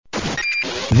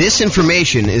This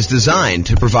information is designed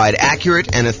to provide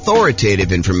accurate and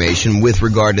authoritative information with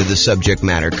regard to the subject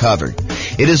matter covered.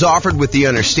 It is offered with the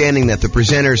understanding that the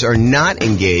presenters are not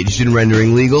engaged in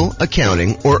rendering legal,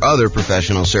 accounting, or other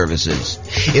professional services.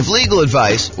 If legal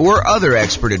advice or other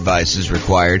expert advice is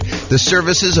required, the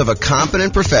services of a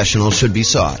competent professional should be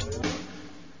sought.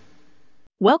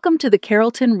 Welcome to the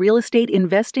Carrollton Real Estate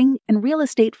Investing and Real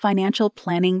Estate Financial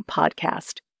Planning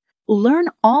Podcast. Learn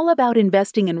all about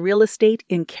investing in real estate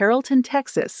in Carrollton,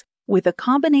 Texas, with a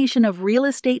combination of real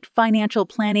estate financial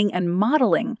planning and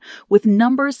modeling with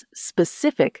numbers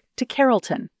specific to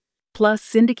Carrollton, plus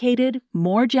syndicated,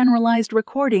 more generalized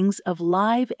recordings of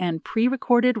live and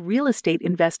pre-recorded real estate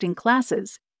investing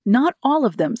classes, not all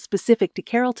of them specific to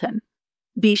Carrollton.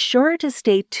 Be sure to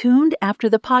stay tuned after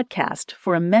the podcast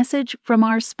for a message from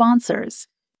our sponsors.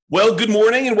 Well, good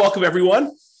morning and welcome,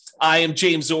 everyone. I am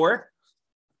James Orr.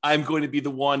 I'm going to be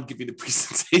the one giving the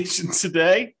presentation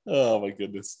today. Oh, my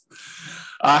goodness.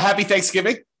 Happy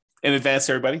Thanksgiving in advance,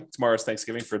 everybody. Tomorrow's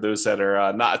Thanksgiving for those that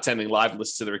are not attending live and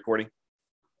listen to the recording.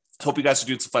 Hope you guys are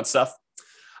doing some fun stuff.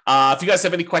 If you guys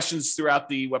have any questions throughout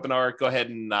the webinar, go ahead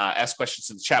and ask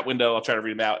questions in the chat window. I'll try to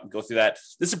read them out and go through that.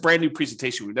 This is a brand new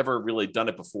presentation. We've never really done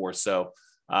it before, so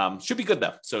should be good,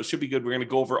 though. So it should be good. We're going to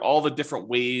go over all the different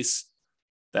ways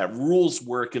that rules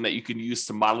work and that you can use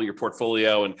to model your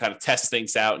portfolio and kind of test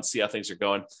things out and see how things are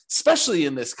going, especially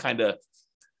in this kind of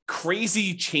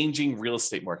crazy changing real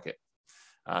estate market.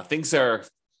 Things are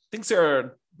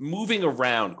moving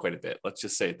around quite a bit. Let's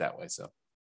just say it that way. So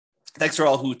thanks for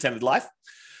all who attended live.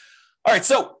 All right,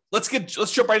 so let's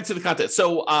jump right into the content.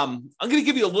 So I'm going to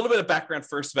give you a little bit of background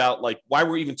first about like why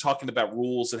we're even talking about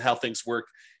rules and how things work.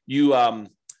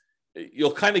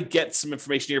 You'll kind of get some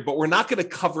information here, but we're not going to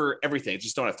cover everything. I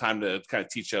just don't have time to kind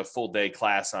of teach a full day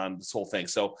class on this whole thing.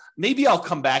 So maybe I'll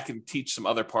come back and teach some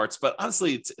other parts, but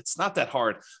honestly, it's not that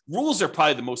hard. Rules are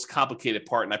probably the most complicated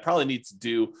part, and I probably need to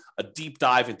do a deep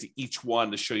dive into each one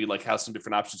to show you like how some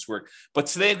different options work. But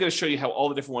today I'm going to show you how all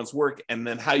the different ones work and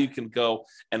then how you can go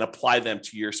and apply them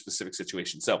to your specific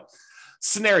situation. So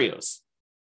scenarios.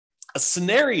 A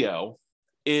scenario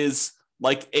is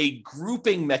like a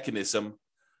grouping mechanism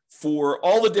for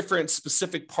all the different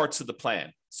specific parts of the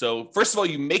plan. So first of all,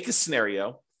 you make a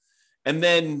scenario. And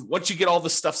then once you get all the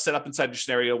stuff set up inside your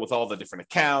scenario with all the different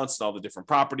accounts and all the different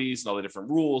properties and all the different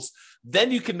rules,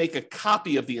 then you can make a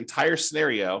copy of the entire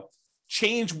scenario,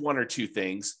 change one or two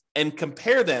things, and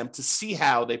compare them to see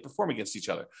how they perform against each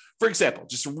other. For example,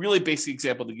 just a really basic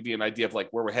example to give you an idea of like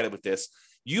where we're headed with this.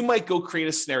 You might go create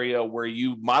a scenario where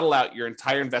you model out your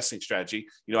entire investing strategy.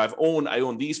 You know, I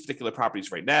own these particular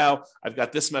properties right now. I've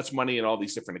got this much money in all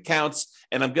these different accounts,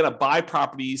 and I'm going to buy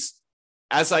properties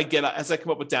as I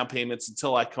come up with down payments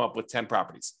until I come up with 10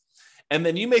 properties. And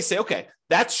then you may say, okay,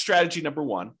 that's strategy number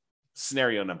one,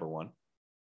 scenario number one.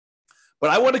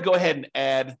 But I want to go ahead and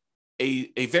add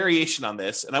a variation on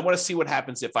this, and I want to see what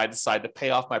happens if I decide to pay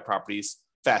off my properties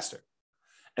faster.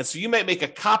 And so you might make a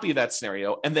copy of that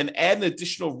scenario and then add an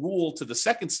additional rule to the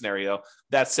second scenario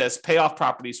that says pay off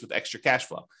properties with extra cash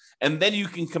flow. And then you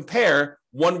can compare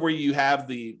one where you have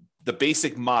the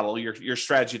basic model, your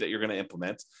strategy that you're going to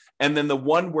implement, and then the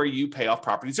one where you pay off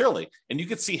properties early. And you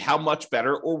can see how much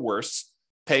better or worse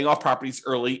paying off properties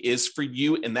early is for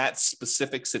you in that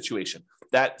specific situation,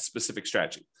 that specific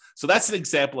strategy. So that's an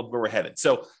example of where we're headed.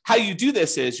 So how you do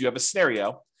this is you have a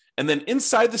scenario, and then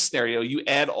inside the scenario, you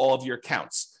add all of your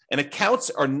accounts. And accounts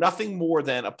are nothing more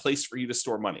than a place for you to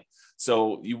store money.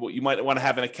 So you might want to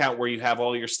have an account where you have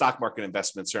all your stock market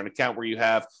investments, or an account where you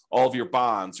have all of your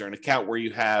bonds, or an account where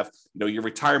you have your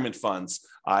retirement funds,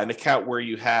 an account where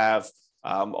you have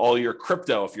all your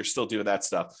crypto, if you're still doing that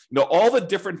stuff. All the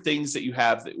different things that you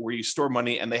have where you store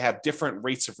money, and they have different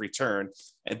rates of return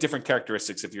and different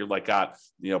characteristics. If you're like got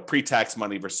pre-tax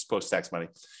money versus post-tax money,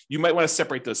 you might want to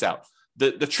separate those out.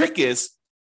 The trick is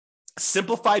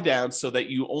simplify down so that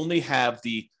you only have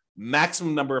the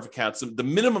maximum number of accounts, the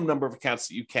minimum number of accounts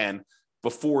that you can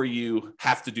before you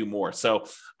have to do more. So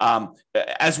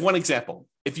as one example,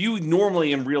 if you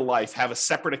normally in real life have a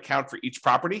separate account for each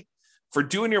property, for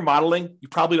doing your modeling, you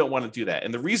probably don't want to do that.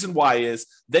 And the reason why is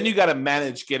then you got to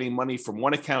manage getting money from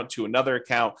one account to another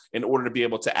account in order to be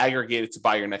able to aggregate it to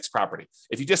buy your next property.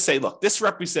 If you just say, look, this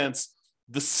represents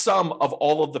the sum of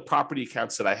all of the property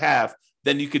accounts that I have,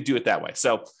 then you could do it that way.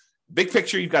 So big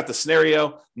picture, you've got the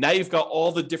scenario. Now you've got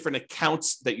all the different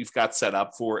accounts that you've got set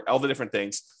up for all the different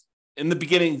things. In the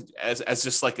beginning, as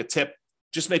just like a tip,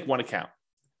 just make one account.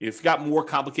 If you've got more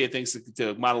complicated things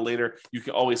to model later, you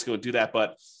can always go do that.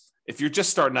 But if you're just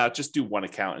starting out, just do one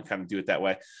account and kind of do it that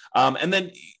way. And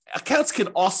then accounts can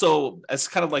also, as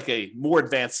kind of like a more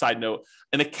advanced side note,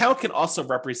 an account can also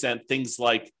represent things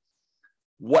like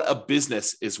what a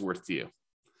business is worth to you.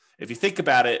 If you think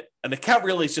about it, an account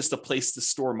really is just a place to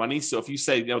store money. So if you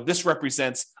say, this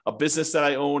represents a business that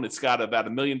I own, it's got about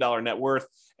 $1 million net worth,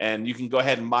 and you can go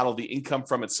ahead and model the income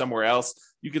from it somewhere else,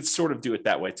 you can sort of do it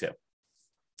that way too.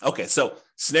 Okay, so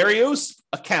scenarios,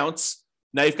 accounts,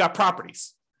 now you've got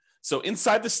properties. So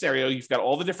inside the scenario, you've got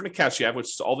all the different accounts you have, which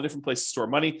is all the different places to store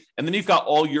money. And then you've got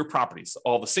all your properties,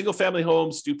 all the single family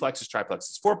homes, duplexes,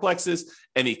 triplexes, fourplexes,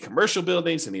 any commercial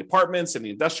buildings, any apartments, any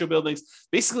industrial buildings,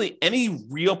 basically any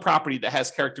real property that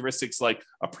has characteristics like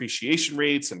appreciation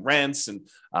rates and rents and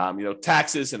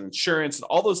taxes and insurance and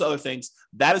all those other things.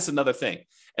 That is another thing.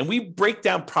 And we break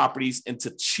down properties into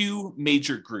two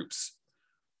major groups.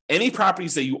 Any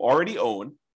properties that you already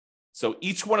own. So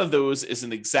each one of those is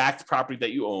an exact property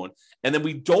that you own. And then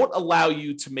we don't allow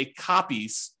you to make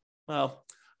copies. Well,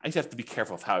 I have to be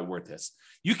careful of how I word this.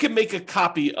 You can make a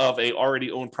copy of a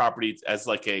already owned property as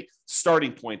like a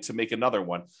starting point to make another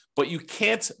one, but you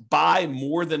can't buy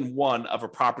more than one of a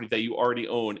property that you already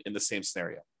own in the same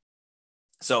scenario.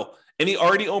 So any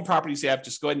already owned properties you have,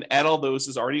 just go ahead and add all those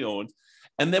as already owned.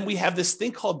 And then we have this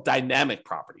thing called dynamic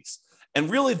properties. And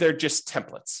really, they're just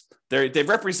templates. They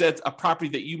represent a property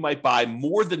that you might buy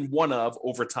more than one of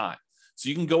over time. So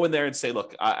you can go in there and say,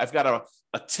 look, I've got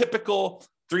a typical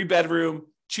 3-bedroom,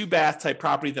 2-bath type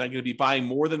property that I'm going to be buying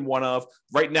more than one of.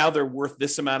 Right now, they're worth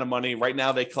this amount of money. Right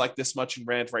now, they collect this much in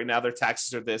rent. Right now, their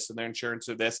taxes are this and their insurance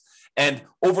are this. And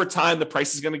over time, the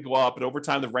price is going to go up. And over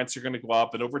time, the rents are going to go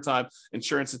up. And over time,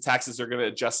 insurance and taxes are going to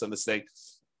adjust on this thing.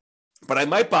 But I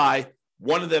might buy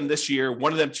one of them this year,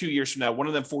 one of them 2 years from now, one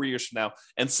of them 4 years from now.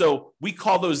 And so we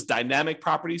call those dynamic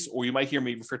properties, or you might hear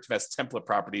me refer to them as template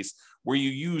properties, where you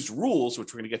use rules,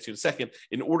 which we're going to get to in a second,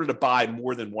 in order to buy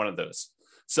more than one of those.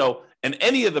 So, and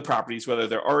any of the properties, whether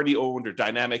they're already owned or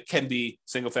dynamic, can be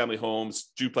single family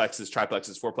homes, duplexes,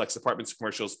 triplexes, fourplexes, apartments,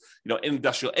 commercials,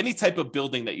 industrial, any type of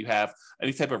building that you have,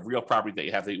 any type of real property that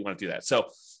you have that you want to do that. So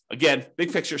again,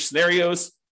 big picture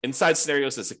scenarios, inside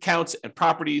scenarios as accounts and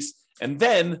properties. And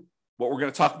then what we're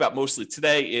going to talk about mostly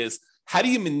today is how do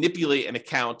you manipulate an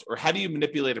account or how do you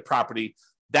manipulate a property?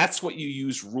 That's what you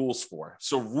use rules for.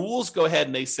 So rules go ahead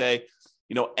and they say,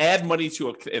 add money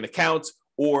to an account,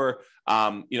 or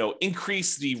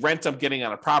increase the rent I'm getting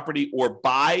on a property, or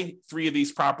buy 3 of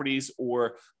these properties,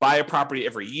 or buy a property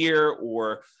every year,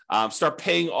 or start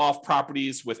paying off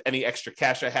properties with any extra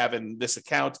cash I have in this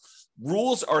account.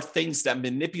 Rules are things that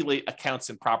manipulate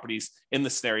accounts and properties in the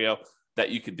scenario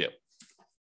that you could do.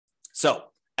 So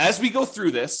as we go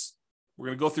through this, we're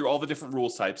going to go through all the different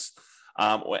rules types.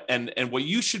 And what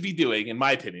you should be doing, in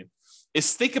my opinion,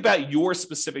 is think about your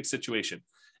specific situation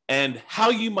and how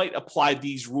you might apply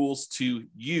these rules to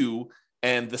you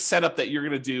and the setup that you're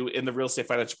going to do in the Real Estate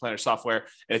Financial Planner software.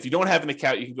 And if you don't have an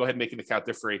account, you can go ahead and make an account.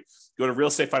 They're free. Go to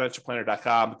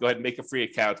realestatefinancialplanner.com, go ahead and make a free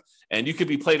account. And you could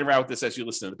be playing around with this as you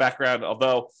listen in the background,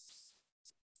 although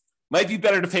might be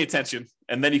better to pay attention,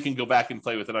 and then you can go back and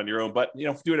play with it on your own, but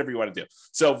do whatever you want to do.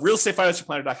 So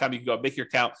realestatefinancialplanner.com, you can go and make your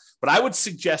account, but I would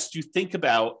suggest you think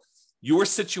about your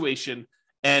situation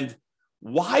and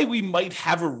why we might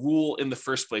have a rule in the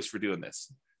first place for doing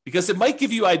this, because it might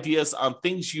give you ideas on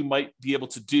things you might be able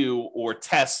to do or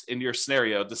test in your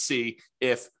scenario to see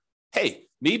if, hey,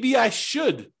 maybe I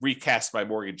should recast my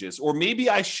mortgages, or maybe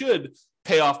I should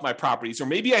pay off my properties, or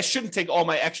maybe I shouldn't take all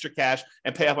my extra cash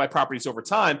and pay off my properties over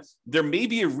time. There may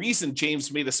be a reason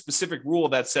James made a specific rule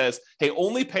that says, hey,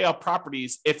 only pay off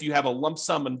properties if you have a lump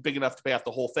sum and big enough to pay off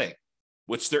the whole thing,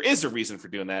 which there is a reason for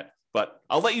doing that, but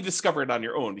I'll let you discover it on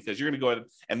your own because you're going to go ahead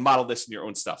and model this in your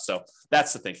own stuff. So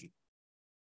that's the thinking.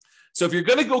 So if you're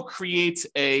going to go create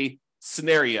a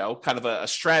scenario, kind of a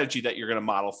strategy that you're going to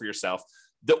model for yourself,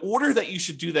 the order that you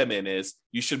should do them in is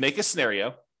you should make a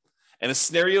scenario. And a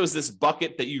scenario is this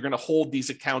bucket that you're going to hold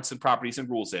these accounts and properties and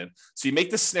rules in. So you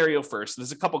make the scenario first.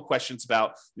 There's a couple of questions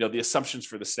about the assumptions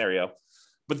for the scenario.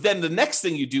 But then the next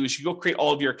thing you do is you go create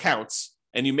all of your accounts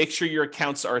and you make sure your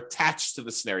accounts are attached to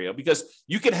the scenario, because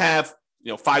you can have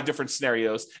 5 different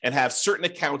scenarios and have certain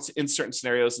accounts in certain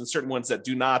scenarios and certain ones that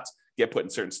do not get put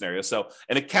in certain scenarios. So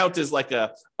an account is like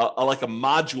a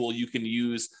module you can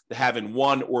use to have in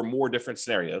one or more different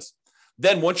scenarios.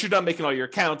 Then once you're done making all your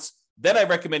accounts, then I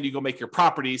recommend you go make your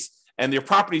properties, and your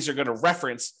properties are going to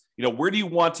reference, where do you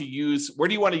want to use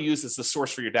as the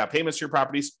source for your down payments for your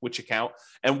properties, which account,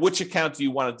 and which account do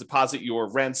you want to deposit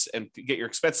your rents and get your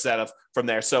expenses out of from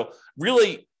there. So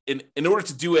really, in order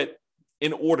to do it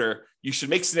in order. You should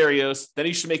make scenarios, then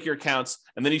you should make your accounts,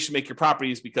 and then you should make your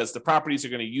properties, because the properties are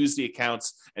going to use the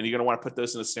accounts and you're going to want to put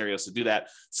those in the scenarios to do that.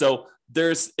 So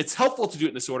it's helpful to do it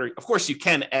in this order. Of course, you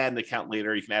can add an account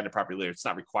later. You can add a property later. It's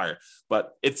not required,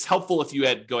 but it's helpful if you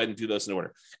go ahead and do those in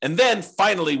order. And then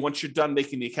finally, once you're done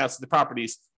making the accounts of the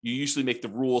properties, you usually make the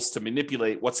rules to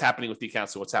manipulate what's happening with the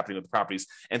accounts and what's happening with the properties.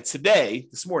 And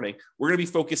this morning, we're going to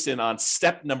be focused in on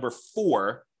step number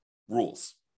 4,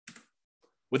 rules.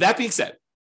 With that being said,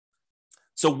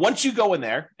 so once you go in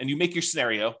there and you make your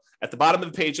scenario, at the bottom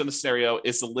of the page on the scenario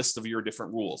is the list of your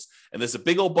different rules. And there's a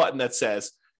big old button that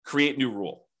says create new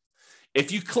rule.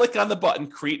 If you click on the button,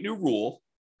 create new rule,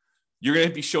 you're going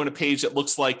to be shown a page that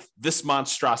looks like this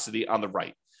monstrosity on the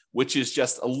right, which is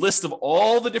just a list of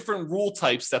all the different rule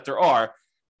types that there are.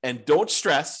 And don't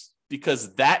stress,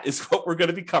 because that is what we're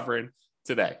going to be covering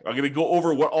today. I'm going to go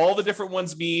over what all the different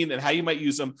ones mean and how you might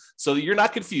use them so that you're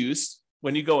not confused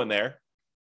when you go in there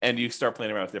and you start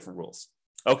playing around with different rules.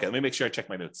 Okay, let me make sure I check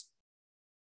my notes.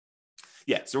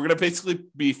 Yeah, so we're going to basically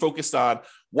be focused on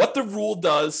what the rule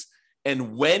does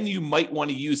and when you might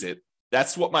want to use it.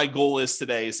 That's what my goal is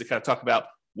today, is to kind of talk about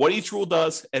what each rule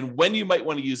does and when you might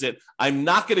want to use it. I'm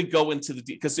not going to go into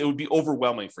because it would be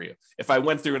overwhelming for you. If I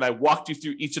went through and I walked you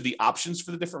through each of the options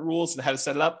for the different rules and how to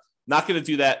set it up, not going to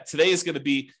do that. Today is going to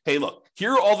be, hey, look,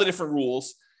 here are all the different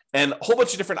rules and a whole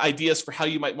bunch of different ideas for how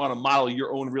you might want to model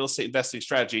your own real estate investing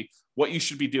strategy, what you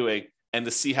should be doing, and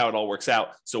to see how it all works out.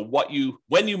 So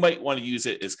when you might want to use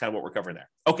it is kind of what we're covering there.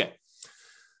 Okay.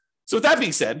 So with that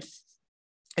being said,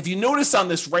 if you notice on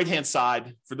this right-hand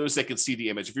side, for those that can see the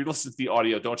image, if you're listening to the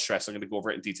audio, don't stress, I'm going to go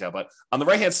over it in detail. But on the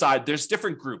right-hand side, there's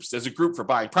different groups. There's a group for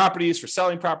buying properties, for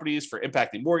selling properties, for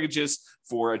impacting mortgages,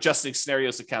 for adjusting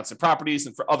scenarios, accounts, and properties,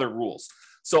 and for other rules.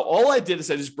 So all I did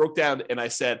is I just broke down and I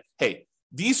said, hey,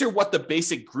 these are what the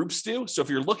basic groups do. So if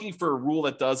you're looking for a rule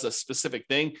that does a specific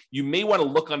thing, you may want to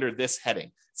look under this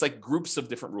heading. It's like groups of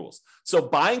different rules. So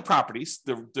buying properties,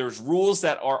 there's rules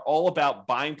that are all about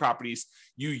buying properties.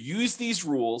 You use these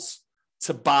rules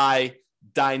to buy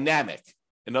dynamic.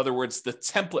 In other words, the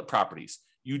template properties.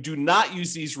 You do not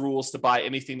use these rules to buy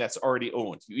anything that's already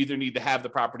owned. You either need to have the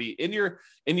property in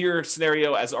your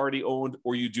scenario as already owned,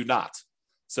 or you do not.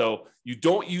 So you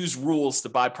don't use rules to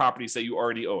buy properties that you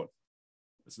already own.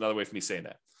 That's another way for me saying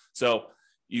that. So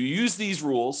you use these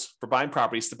rules for buying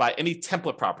properties to buy any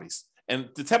template properties. And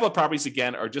the template properties,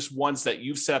 again, are just ones that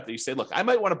you've set up that you say, look, I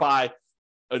might want to buy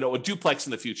a duplex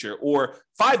in the future, or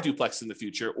 5 duplex in the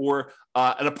future, or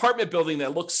an apartment building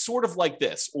that looks sort of like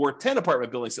this, or 10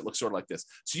 apartment buildings that look sort of like this.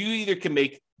 So you either can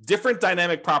make different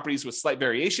dynamic properties with slight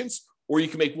variations, or you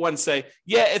can make one say,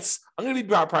 yeah, I'm going to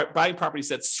be buying properties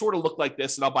that sort of look like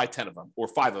this, and I'll buy 10 of them, or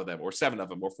 5 of them, or 7 of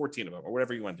them, or 14 of them, or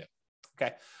whatever you want to do.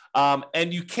 Okay.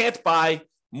 And you can't buy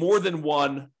more than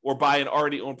one or buy an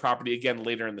already owned property again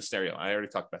later in the scenario. I already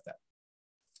talked about that.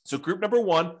 So group number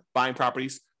 1, buying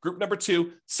properties. Group number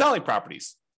 2, selling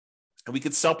properties. And we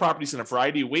could sell properties in a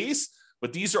variety of ways,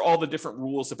 but these are all the different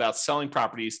rules about selling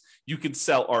properties. You can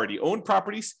sell already owned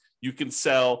properties. You can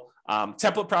sell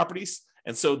template properties.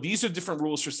 And so these are different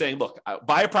rules for saying, look,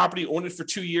 buy a property, own it for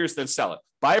 2 years, then sell it.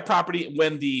 Buy a property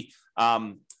when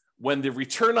the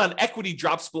return on equity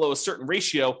drops below a certain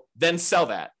ratio, then sell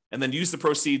that, and then use the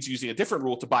proceeds using a different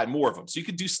rule to buy more of them. So you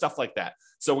could do stuff like that.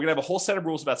 So we're going to have a whole set of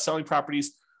rules about selling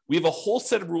properties. We have a whole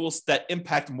set of rules that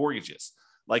impact mortgages,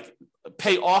 like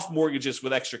pay off mortgages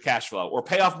with extra cash flow, or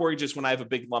pay off mortgages when I have a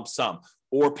big lump sum,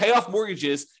 or pay off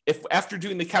mortgages if after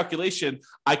doing the calculation,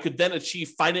 I could then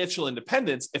achieve financial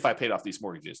independence if I paid off these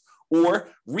mortgages, or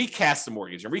recast a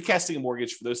mortgage. And recasting a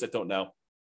mortgage, for those that don't know,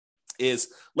 is,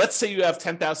 let's say you have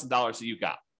 $10,000 that you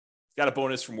got a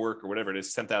bonus from work or whatever it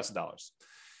is, $10,000.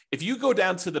 If you go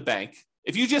down to the bank,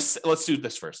 let's do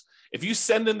this first. If you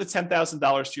send in the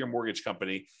 $10,000 to your mortgage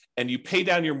company and you pay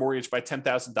down your mortgage by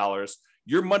 $10,000,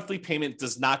 your monthly payment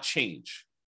does not change.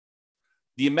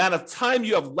 The amount of time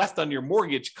you have left on your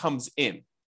mortgage comes in.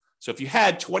 So if you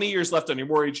had 20 years left on your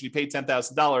mortgage and you paid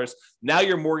 $10,000, now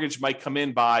your mortgage might come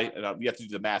in by, you have to do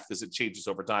the math because it changes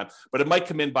over time, but it might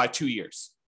come in by 2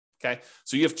 years. Okay.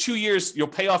 So you have 2 years, you'll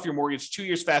pay off your mortgage 2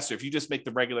 years faster if you just make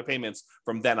the regular payments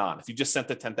from then on, if you just sent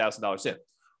the $10,000 in.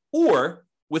 Or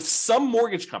with some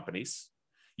mortgage companies,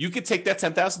 you could take that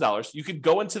 $10,000, you could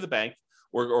go into the bank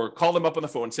or call them up on the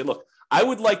phone and say, look, I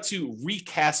would like to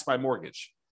recast my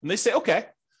mortgage. And they say, okay,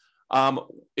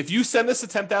 if you send us the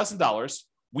 $10,000,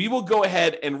 we will go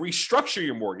ahead and restructure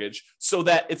your mortgage so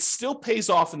that it still pays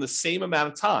off in the same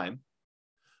amount of time,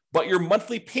 but your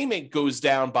monthly payment goes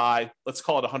down by, let's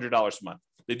call it $100 a month.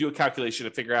 They do a calculation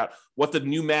to figure out what the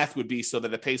new math would be so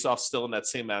that it pays off still in that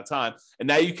same amount of time. And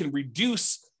now you can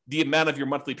reduce the amount of your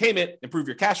monthly payment, improve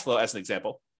your cash flow, as an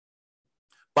example,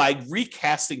 by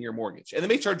recasting your mortgage. And they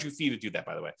may charge you a fee to do that,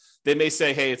 by the way. They may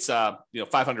say, hey, it's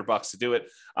 $500 to do it,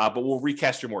 but we'll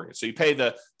recast your mortgage. So you pay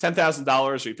the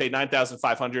 $10,000 or you pay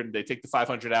 $9,500 and they take the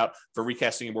 $500 out for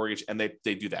recasting your mortgage, and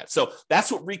they do that. So that's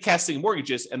what recasting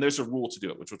mortgage is, and there's a rule to do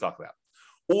it, which we'll talk about.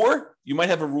 Or you might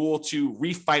have a rule to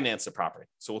refinance a property.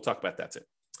 So we'll talk about that too.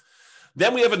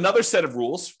 Then we have another set of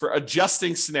rules for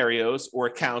adjusting scenarios or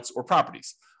accounts or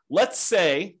properties. Let's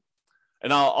say,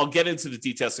 and I'll get into the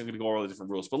details, so I'm going to go over all the different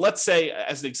rules. But let's say,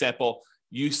 as an example,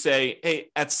 you say,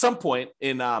 hey, at some point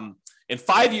in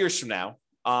 5 years from now,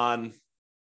 on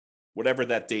whatever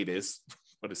that date is,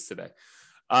 what is today?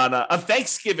 On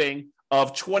Thanksgiving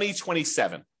of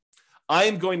 2027, I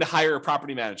am going to hire a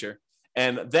property manager,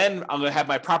 and then I'm going to have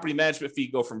my property management fee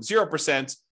go from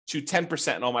 0% to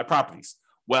 10% in all my properties.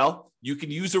 Well, you can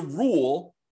use a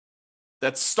rule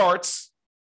that starts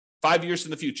 5 years in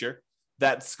the future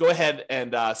that's go ahead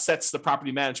and sets the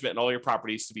property management and all your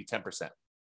properties to be 10%.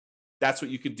 That's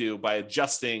what you could do by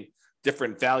adjusting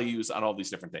different values on all these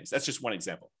different things. That's just one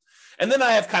example. And then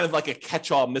I have kind of like a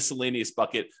catch-all miscellaneous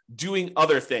bucket, doing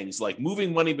other things like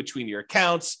moving money between your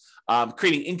accounts,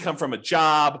 creating income from a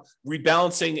job,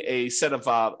 rebalancing a set of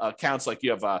accounts, like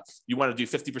you want to do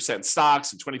 50% in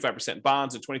stocks and 25% in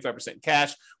bonds and 25% in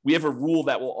cash. We have a rule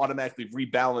that will automatically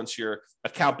rebalance your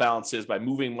account balances by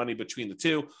moving money between the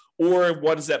two. Or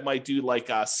what does that might do,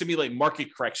 like simulate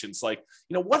market corrections? Like,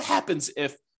 what happens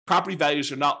if property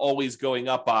values are not always going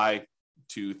up by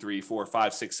 2, 3, 4,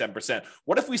 5, 6, 7%?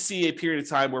 What if we see a period of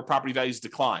time where property values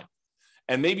decline?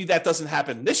 And maybe that doesn't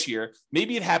happen this year.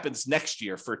 Maybe it happens next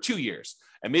year for 2 years.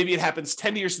 And maybe it happens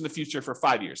 10 years in the future for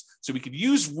 5 years. So we could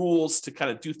use rules to kind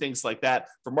of do things like that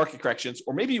for market corrections.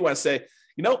 Or maybe you want to say,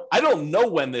 I don't know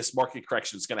when this market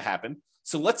correction is going to happen,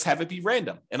 so let's have it be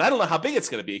random. And I don't know how big it's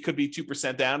going to be. It could be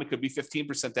 2% down. It could be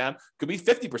 15% down. It could be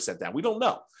 50% down. We don't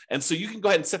know. And so you can go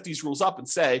ahead and set these rules up and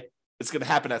say it's going to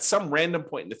happen at some random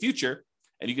point in the future.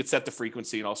 And you could set the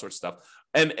frequency and all sorts of stuff.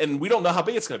 And we don't know how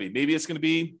big it's going to be. Maybe it's going to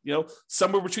be,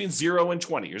 somewhere between 0 and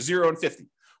 20 or 0 and 50,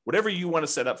 whatever you want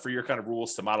to set up for your kind of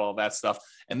rules to model all that stuff.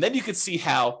 And then you can see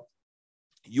how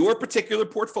your particular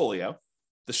portfolio,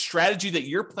 the strategy that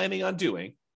you're planning on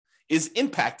doing, is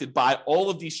impacted by all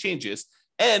of these changes.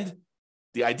 And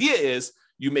the idea is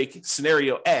you make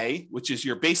scenario A, which is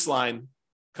your baseline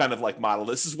kind of like model.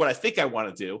 This is what I think I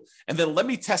want to do. And then let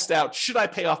me test out, should I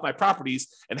pay off my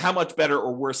properties and how much better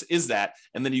or worse is that?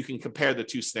 And then you can compare the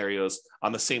two scenarios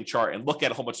on the same chart and look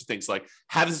at a whole bunch of things like,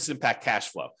 how does this impact cash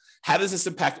flow? How does this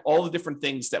impact all the different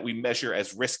things that we measure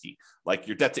as risky, like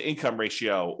your debt to income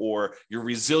ratio or your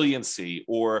resiliency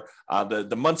or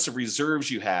the months of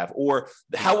reserves you have, or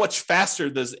how much faster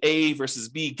does A versus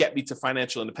B get me to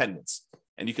financial independence?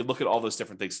 And you can look at all those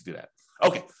different things to do that.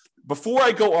 Okay. Before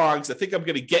I go on, because I think I'm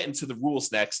going to get into the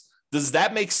rules next, does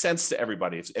that make sense to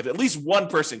everybody? If at least one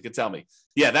person can tell me,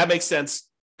 yeah, that makes sense.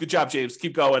 Good job, James.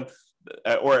 Keep going.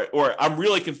 Or I'm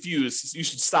really confused. You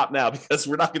should stop now because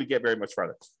we're not going to get very much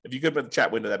further. If you could put the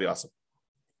chat window, that'd be awesome.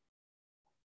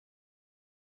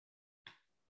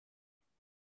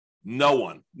 No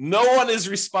one is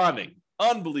responding.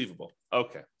 Unbelievable.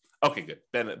 Okay, good.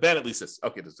 Ben at least is.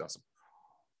 Okay, this is awesome.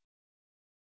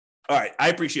 All right. I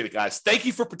appreciate it, guys. Thank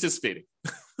you for participating.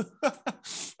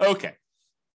 Okay.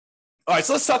 All right.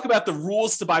 So let's talk about the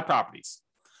rules to buy properties.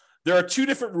 There are two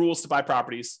different rules to buy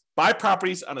properties. Buy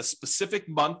properties on a specific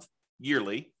month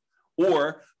yearly,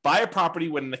 or buy a property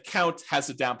when an account has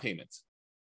a down payment.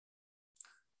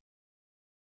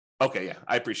 Okay. Yeah.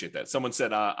 I appreciate that. Someone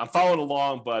said, I'm following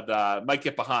along, but might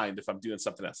get behind if I'm doing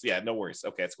something else. Yeah, no worries.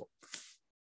 Okay. That's cool.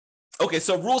 Okay,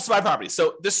 so rules to buy properties.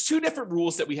 So there's two different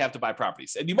rules that we have to buy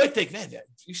properties. And you might think, man,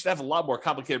 you should have a lot more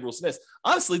complicated rules than this.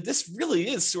 Honestly, this really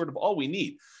is sort of all we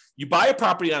need. You buy a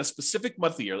property on a specific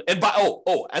monthly year. And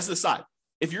as an aside,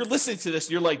 if you're listening to this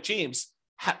and you're like, James,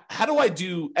 how do I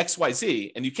do X, Y,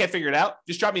 Z? And you can't figure it out,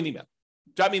 just drop me an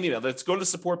email. Let's go to the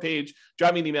support page,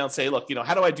 drop me an email and say, look,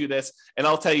 how do I do this? And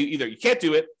I'll tell you either you can't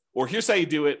do it, or here's how you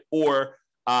do it, or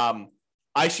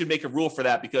I should make a rule for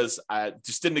that because it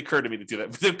just didn't occur to me to do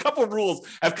that. But a couple of rules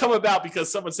have come about because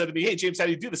someone said to me, hey, James, how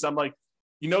do you do this? I'm like,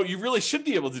 you really should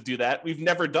be able to do that. We've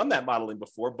never done that modeling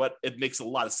before, but it makes a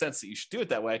lot of sense that you should do it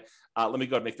that way. Let me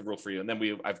go and make the rule for you. And then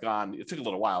it took a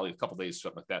little while, a couple of days,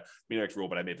 something like that. We didn't make the rule,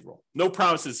 but I made the rule. No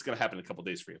promises it's going to happen in a couple of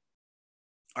days for you.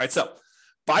 All right, so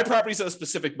buy properties on a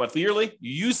specific monthly yearly.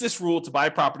 You use this rule to buy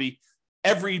a property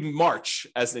every March,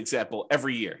 as an example,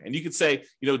 every year. And you could say,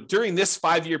 during this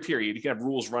 5-year period, you can have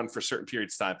rules run for certain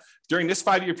periods of time. During this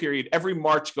 5-year period, every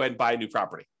March, go ahead and buy a new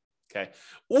property. Okay.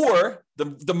 Or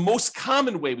the most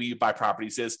common way we buy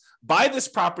properties is buy this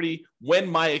property when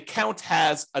my account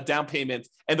has a down payment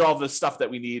and all the stuff that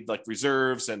we need, like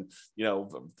reserves and,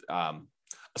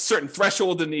 a certain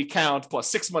threshold in the account, plus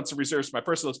 6 months of reserves for my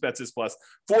personal expenses, plus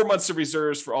 4 months of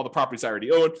reserves for all the properties I already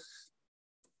own,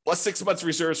 plus 6 months of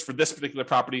reserves for this particular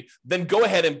property. Then go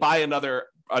ahead and buy another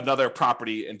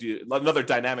property and do another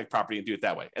dynamic property and do it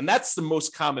that way. And that's the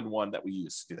most common one that we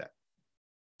use to do that.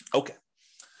 Okay.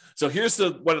 So here's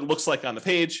what it looks like on the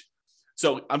page.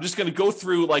 So I'm just going to go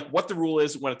through like what the rule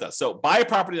is when it does. So buy a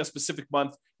property in a specific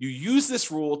month. You use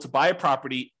this rule to buy a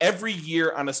property every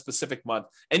year on a specific month,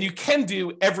 and you can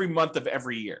do every month of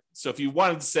every year. So if you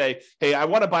wanted to say, hey, I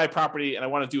want to buy a property and I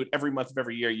want to do it every month of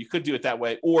every year, you could do it that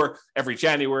way, or every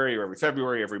January or every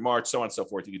February, every March, so on and so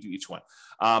forth. You could do each one.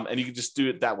 And you can just do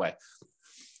it that way.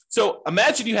 So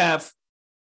imagine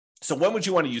so when would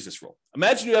you want to use this rule?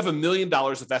 Imagine you have $1 million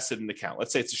invested in an account.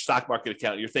 Let's say it's a stock market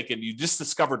account. You're thinking you just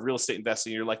discovered real estate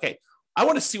investing. You're like, hey, I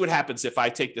want to see what happens if I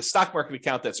take the stock market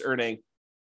account that's earning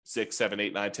 6, 7,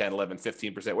 8, 9, 10, 11,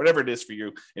 15%, whatever it is for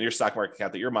you in your stock market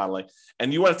account that you're modeling.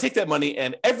 And you want to take that money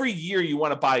and every year you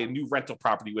want to buy a new rental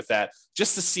property with that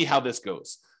just to see how this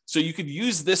goes. So you could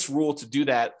use this rule to do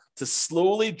that, to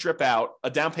slowly drip out a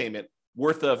down payment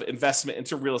worth of investment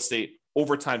into real estate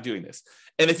over time doing this.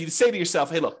 And if you say to yourself,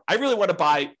 hey, look, I really want to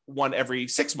buy one every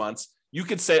 6 months, you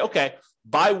could say, okay,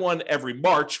 buy one every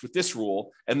March with this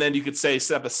rule. And then you could say,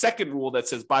 set up a second rule that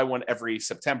says buy one every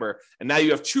September. And now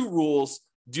you have 2 rules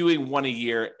doing one a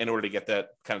year in order to get that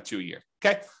kind of 2 a year.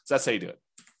 Okay. So that's how you do it.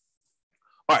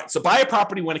 All right. So buy a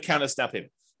property when account has down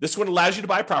payment. This one allows you to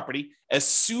buy a property as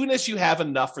soon as you have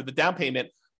enough for the down payment,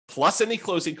 plus any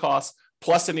closing costs,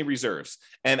 plus any reserves.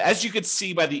 And as you can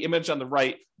see by the image on the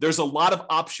right, there's a lot of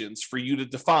options for you to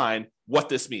define what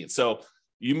this means. So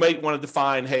you might want to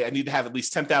define, hey, I need to have at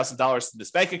least $10,000 in this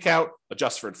bank account,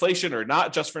 adjust for inflation or not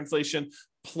adjust for inflation,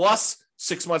 plus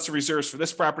 6 months of reserves for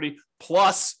this property,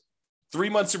 plus 3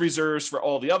 months of reserves for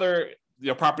all the other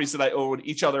properties that I own,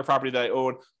 each other property that I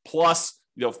own, plus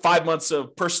 5 months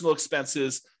of personal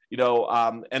expenses,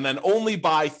 and then only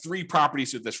buy 3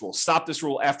 properties with this rule. Stop this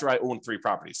rule after I own 3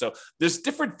 properties. So there's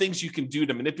different things you can do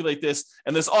to manipulate this.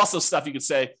 And there's also stuff you could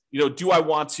say, do I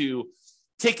want to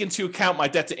take into account my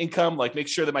debt to income, like make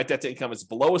sure that my debt to income is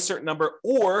below a certain number,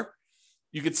 or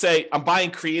you could say, I'm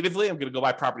buying creatively. I'm going to go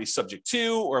buy properties subject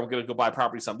to, or I'm going to go buy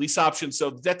properties on lease options.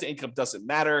 So the debt to income doesn't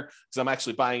matter because I'm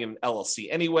actually buying an LLC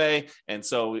anyway. And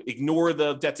so ignore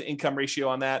the debt to income ratio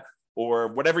on that, or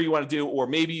whatever you want to do. Or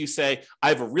maybe you say, I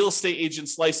have a real estate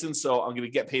agent's license, so I'm going to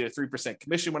get paid a 3%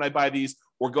 commission when I buy these,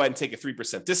 or go ahead and take a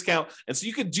 3% discount. And so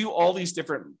you could do all these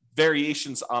different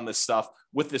variations on this stuff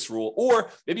with this rule. Or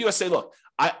maybe you say, look,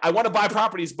 I want to buy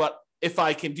properties, but if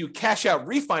I can do cash out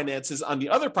refinances on the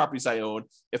other properties I own,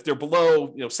 if they're below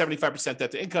 75%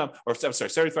 debt to income, or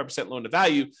 75% loan to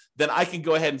value, then I can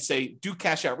go ahead and say, do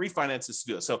cash out refinances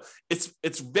to do it. So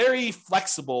it's very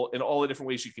flexible in all the different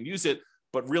ways you can use it,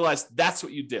 but realize that's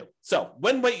what you do. So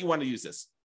when might you want to use this?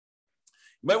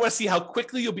 You might want to see how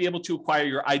quickly you'll be able to acquire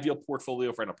your ideal portfolio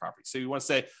of rental property. So you want to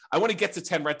say, I want to get to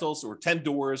 10 rentals or 10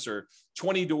 doors or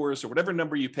 20 doors or whatever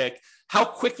number you pick. How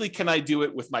quickly can I do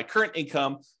it with my current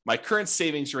income, my current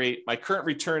savings rate, my current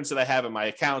returns that I have in my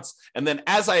accounts? And then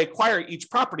as I acquire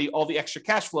each property, all the extra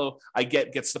cash flow I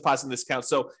get gets deposited in this account.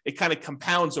 So it kind of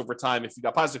compounds over time if you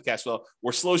got positive cash flow,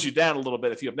 or slows you down a little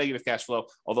bit if you have negative cash flow,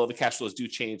 although the cash flows do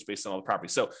change based on all the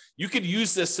properties. So you could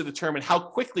use this to determine how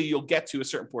quickly you'll get to a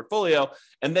certain portfolio.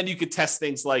 And then you could test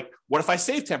things like, what if I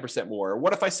save 10% more? Or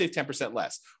what if I save 10%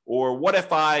 less? Or what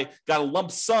if I got a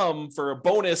lump sum for a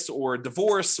bonus or a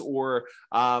divorce or,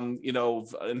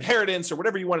 inheritance or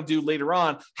whatever you want to do later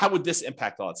on? How would this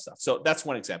impact all that stuff? So that's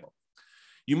one example.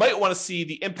 You might want to see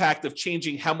the impact of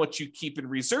changing how much you keep in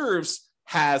reserves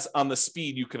has on the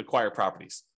speed you can acquire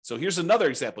properties. So here's another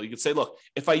example. You could say, look,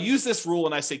 if I use this rule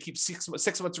and I say keep six months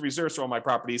of reserves for all my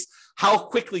properties, how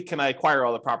quickly can I acquire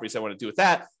all the properties I want to do with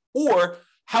that? Or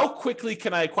how quickly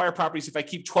can I acquire properties if I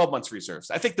keep 12 months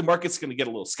reserves? I think the market's going to get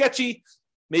a little sketchy.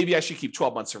 Maybe I should keep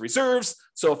 12 months of reserves.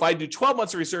 So if I do 12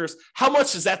 months of reserves, how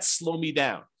much does that slow me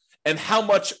down? And how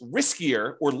much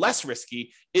riskier or less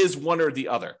risky is one or the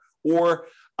other? Or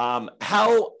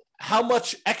how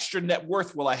much extra net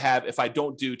worth will I have if I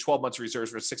don't do 12 months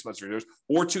reserves versus 6 months reserves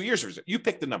or 2 years reserves? You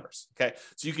pick the numbers, okay?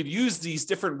 So you could use these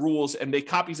different rules and make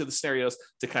copies of the scenarios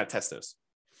to kind of test those.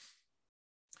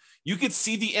 You could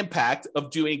see the impact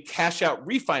of doing cash out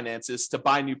refinances to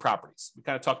buy new properties. We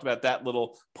kind of talked about that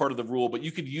little part of the rule, but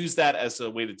you could use that as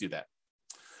a way to do that.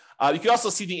 You can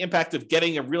also see the impact of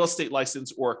getting a real estate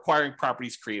license or acquiring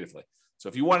properties creatively. So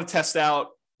if you want to test out,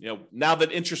 now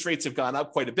that interest rates have gone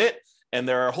up quite a bit and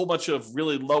there are a whole bunch of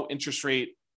really low interest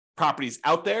rate properties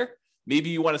out there, maybe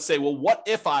you want to say, well, what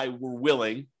if I were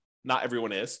willing, not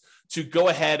everyone is, to go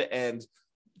ahead and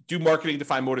do marketing to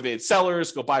find motivated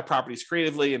sellers, go buy properties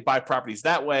creatively and buy properties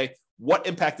that way? What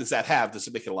impact does that have? Does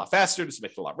it make it a lot faster? Does it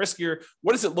make it a lot riskier?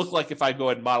 What does it look like if I go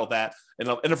ahead and model that in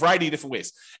a variety of different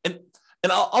ways? And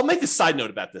I'll make a side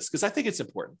note about this because I think it's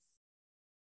important.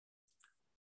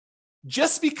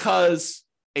 Just because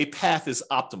a path is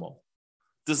optimal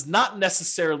does not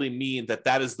necessarily mean that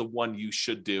that is the one you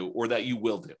should do or that you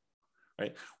will do,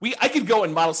 right? I could go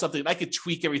and model something and I could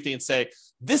tweak everything and say,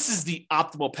 this is the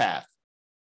optimal path,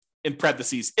 in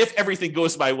parentheses, if everything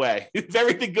goes my way, if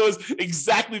everything goes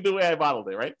exactly the way I modeled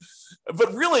it, right?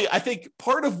 But really, I think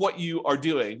part of what you are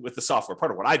doing with the software, part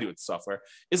of what I do with the software,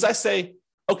 is I say,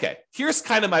 okay, here's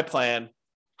kind of my plan.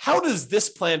 How does this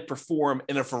plan perform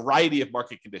in a variety of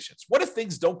market conditions? What if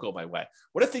things don't go my way?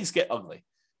 What if things get ugly?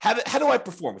 How do I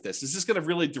perform with this? Is this going to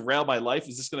really derail my life?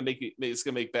 Is this going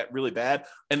to make that really bad?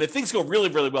 And if things go really,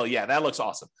 really well, yeah, that looks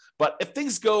awesome. But if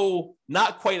things go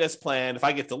not quite as planned, if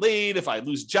I get delayed, if I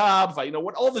lose a job, if I,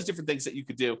 what all those different things that you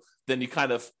could do, then you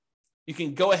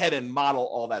can go ahead and model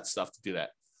all that stuff to do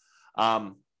that.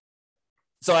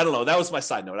 So I don't know. That was my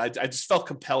side note. I just felt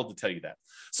compelled to tell you that.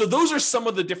 So those are some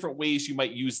of the different ways you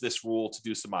might use this rule to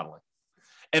do some modeling.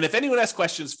 And if anyone has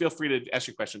questions, feel free to ask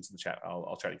your questions in the chat.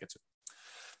 I'll try to get to it.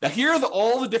 Now, here are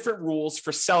all the different rules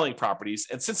for selling properties.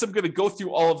 And since I'm going to go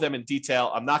through all of them in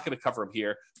detail, I'm not going to cover them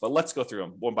here, but let's go through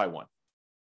them one by one.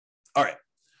 All right.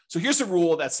 So here's a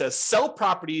rule that says sell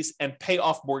properties and pay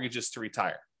off mortgages to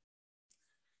retire.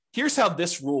 Here's how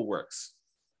this rule works.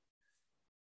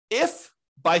 If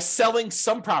by selling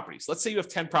some properties, let's say you have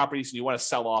 10 properties and you want to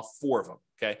sell off 4 of them,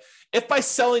 okay? If by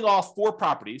selling off 4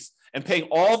 properties and paying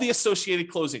all the associated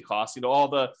closing costs, all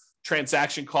the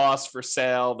transaction costs for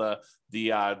sale,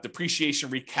 the depreciation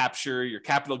recapture, your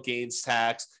capital gains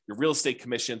tax, your real estate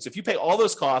commissions. If you pay all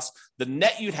those costs, the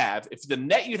net you'd have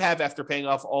after paying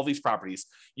off all these properties,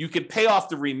 you could pay off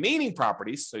the remaining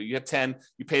properties. So you have 10,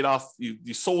 you paid off,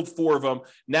 you sold 4 of them.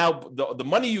 Now the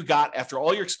money you got after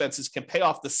all your expenses can pay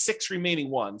off the 6 remaining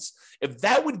ones. If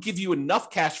that would give you enough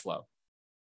cash flow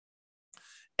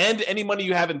and any money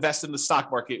you have invested in the stock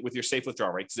market with your safe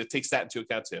withdrawal rate, because it takes that into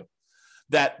account too,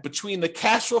 that between the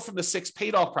cash flow from the 6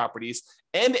 paid off properties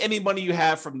and any money you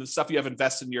have from the stuff you have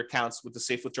invested in your accounts with the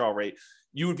safe withdrawal rate,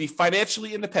 you would be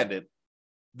financially independent.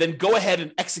 Then go ahead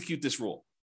and execute this rule.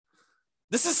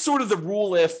 This is sort of the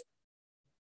rule if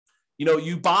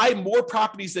you buy more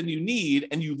properties than you need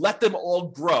and you let them all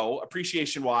grow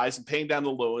appreciation wise and paying down the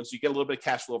loans, you get a little bit of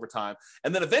cash flow over time.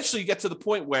 And then eventually you get to the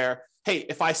point where, hey,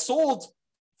 if I sold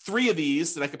 3 of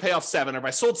these, then I could pay off 7. Or if I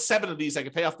sold 7 of these, I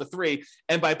could pay off the 3.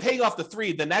 And by paying off the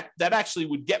 3, then that actually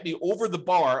would get me over the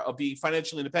bar of being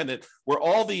financially independent, where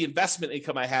all the investment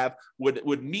income I have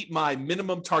would meet my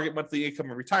minimum target monthly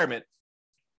income in retirement.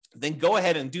 Then go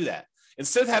ahead and do that.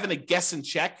 Instead of having to guess and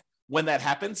check when that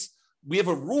happens, we have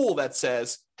a rule that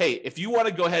says, hey, if you want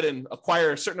to go ahead and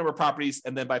acquire a certain number of properties,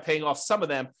 and then by paying off some of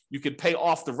them, you could pay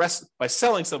off the rest. By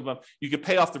selling some of them, you could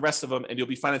pay off the rest of them and you'll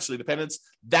be financially independent.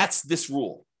 That's this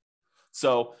rule.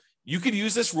 So you could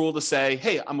use this rule to say,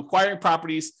 hey, I'm acquiring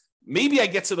properties. Maybe I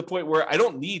get to the point where I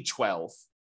don't need 12,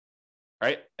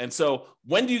 right? And so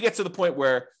when do you get to the point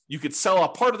where you could sell a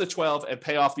part of the 12 and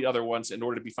pay off the other ones in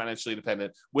order to be financially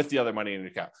independent with the other money in your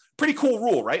account? Pretty cool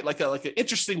rule, right? Like an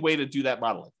interesting way to do that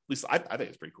modeling. At least I think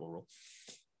it's a pretty cool rule.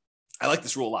 I like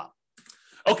this rule a lot.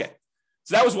 Okay,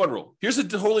 so that was one rule. Here's a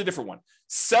totally different one.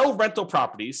 Sell rental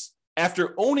properties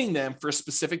after owning them for a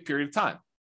specific period of time.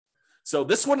 So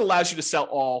this one allows you to sell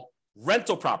all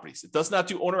rental properties. It does not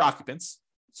do owner occupants.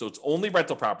 So it's only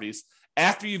rental properties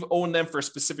after you've owned them for a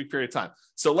specific period of time.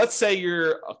 So let's say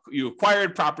you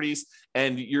acquired properties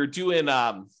and you're doing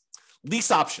lease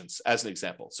options as an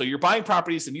example. So you're buying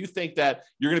properties and you think that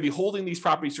you're going to be holding these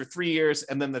properties for 3 years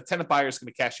and then the tenant buyer is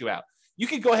going to cash you out. You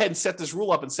can go ahead and set this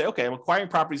rule up and say, okay, I'm acquiring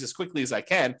properties as quickly as I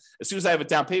can. As soon as I have a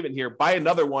down payment here, buy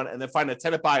another one and then find a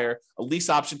tenant buyer, a lease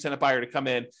option tenant buyer to come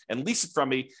in and lease it from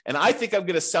me. And I think I'm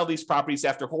going to sell these properties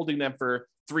after holding them for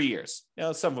 3 years.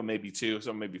 Some of them may be 2,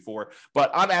 some may be 4,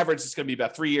 but on average, it's going to be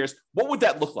about 3 years. What would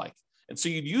that look like? And so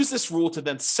you'd use this rule to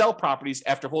then sell properties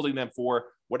after holding them for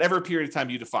whatever period of time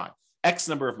you define, X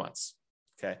number of months.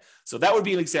 Okay. So that would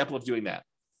be an example of doing that.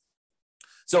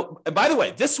 So, and by the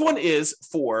way, this one is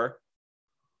for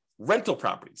rental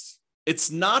properties.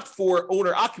 It's not for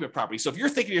owner occupant properties. So if you're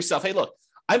thinking to yourself, hey, look,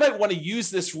 I might want to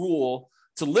use this rule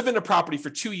to live in a property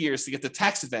for 2 years to get the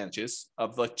tax advantages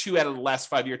of like 2 out of the last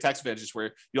 5-year tax advantages where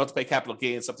you don't have to pay capital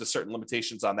gains up to certain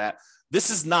limitations on that. This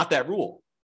is not that rule.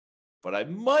 but I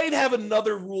might have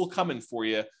another rule coming for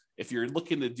you if you're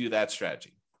looking to do that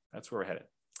strategy. That's where we're headed.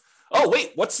 Oh,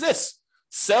 wait, what's this?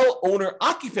 Sell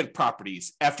owner-occupant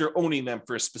properties after owning them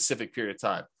for a specific period of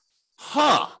time.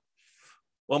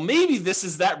 Well, maybe this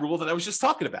is that rule that I was just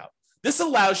talking about. This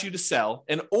allows you to sell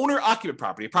an owner-occupant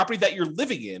property, a property that you're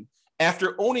living in,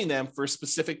 after owning them for a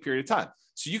specific period of time.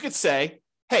 So you could say,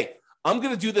 hey, I'm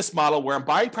going to do this model where I'm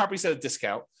buying properties at a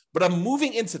discount, but I'm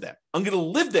moving into them. I'm going to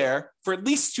live there for at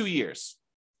least 2 years.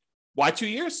 Why 2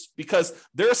 years? Because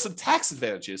there are some tax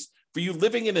advantages for you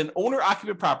living in an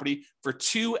owner-occupant property for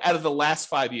 2 out of the last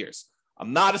 5 years.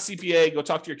 I'm not a CPA. Go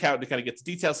talk to your accountant to kind of get the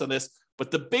details on this. But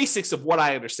the basics of what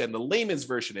I understand, the layman's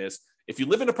version is, if you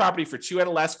live in a property for 2 out of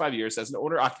the last 5 years as an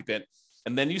owner-occupant,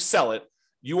 and then you sell it,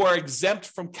 you are exempt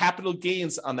from capital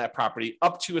gains on that property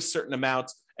up to a certain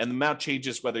amount, and the amount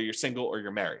changes whether you're single or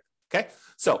you're married. Okay,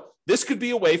 so this could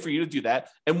be a way for you to do that.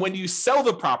 And when you sell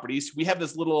the properties, we have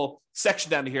this little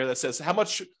section down here that says, how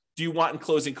much do you want in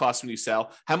closing costs when you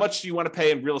sell? How much do you want to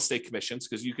pay in real estate commissions?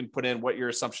 Because you can put in what your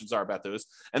assumptions are about those.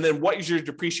 And then what is your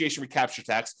depreciation recapture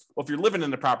tax? Well, if you're living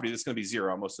in the property, that's going to be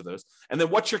zero on most of those. And then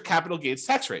what's your capital gains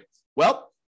tax rate?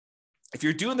 Well, if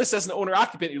you're doing this as an owner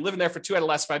occupant, you're living there for 2 out of the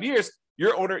last 5 years,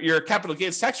 your capital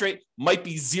gains tax rate might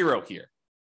be zero here.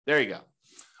 There you go.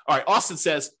 All right, Austin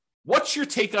says, what's your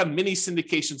take on mini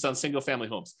syndications on single family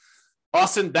homes?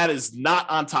 Austin, that is not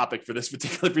on topic for this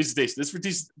particular presentation.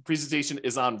 This presentation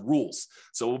is on rules.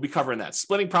 So we'll be covering that.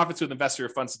 Splitting profits with investor or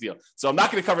funds deal. So I'm not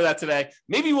going to cover that today.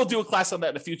 Maybe we'll do a class on that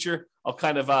in the future. I'll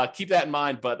kind of keep that in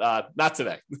mind, but not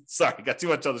today. Sorry, got too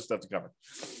much other stuff to cover.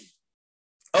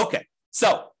 Okay,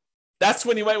 so that's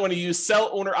when you might want to use sell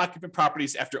owner-occupant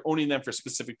properties after owning them for a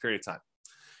specific period of time.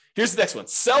 Here's the next one.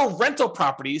 Sell rental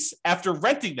properties after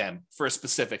renting them for a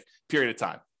specific period of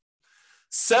time.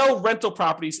 Sell rental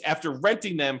properties after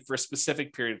renting them for a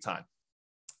specific period of time.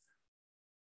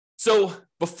 So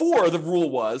before, the rule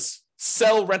was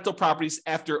sell rental properties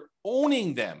after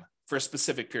owning them for a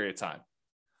specific period of time.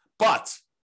 But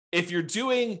if you're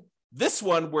doing this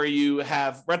one where you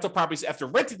have rental properties after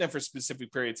renting them for a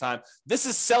specific period of time, this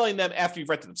is selling them after you've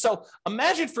rented them. So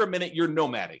imagine for a minute you're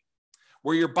nomading,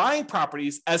 where you're buying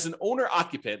properties as an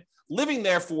owner-occupant, living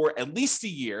there for at least a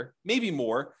year, maybe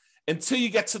more, until you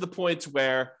get to the point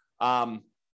where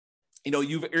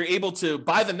you're able to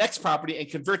buy the next property and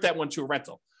convert that one to a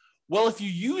rental. Well, if you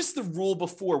use the rule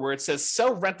before where it says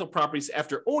sell rental properties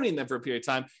after owning them for a period of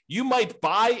time, you might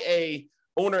buy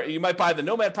the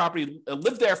nomad property,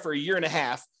 live there for a year and a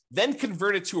half, then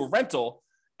convert it to a rental.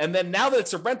 And then now that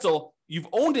it's a rental, you've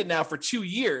owned it now for 2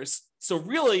 years. So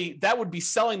really, that would be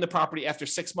selling the property after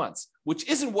 6 months, which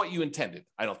isn't what you intended,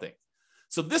 I don't think.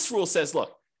 So this rule says,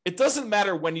 look, it doesn't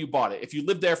matter when you bought it. If you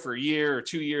lived there for a year or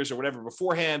 2 years or whatever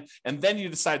beforehand, and then you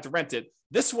decide to rent it,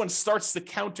 this one starts the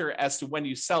counter as to when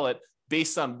you sell it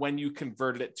based on when you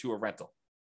converted it to a rental.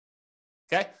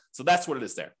 Okay, so that's what it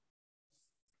is there.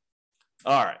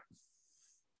 All right.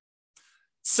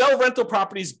 Sell rental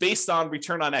properties based on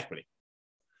return on equity.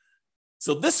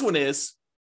 So this one is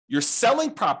you're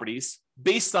selling properties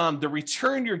based on the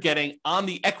return you're getting on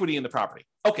the equity in the property.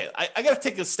 Okay, I got to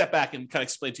take a step back and kind of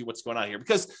explain to you what's going on here,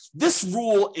 because this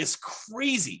rule is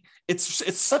crazy. It's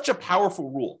such a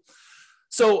powerful rule.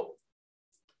 So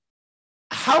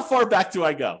how far back do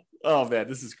I go? Oh man,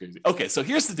 this is crazy. Okay, so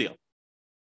here's the deal.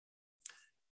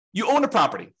 You own a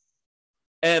property,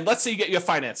 and let's say you have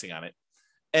financing on it,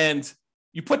 and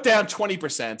you put down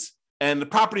 20%, and the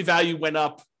property value went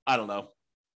up,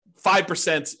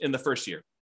 5% in the first year.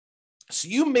 So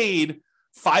you made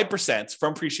 5%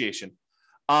 from appreciation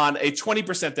on a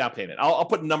 20% down payment. I'll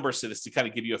put numbers to this to kind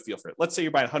of give you a feel for it. Let's say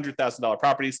you're buying $100,000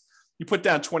 properties. You put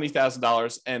down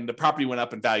 $20,000 and the property went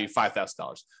up in value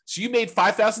 $5,000. So you made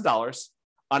 $5,000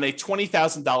 on a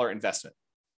 $20,000 investment,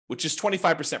 which is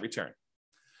 25% return.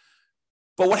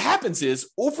 But what happens is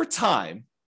over time,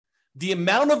 the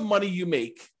amount of money you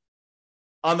make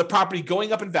on the property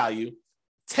going up in value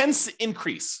tends to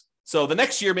increase. So the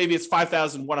next year, maybe it's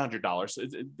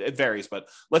 $5,100. It varies, but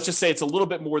let's just say it's a little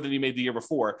bit more than you made the year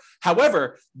before.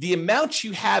 However, the amount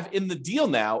you have in the deal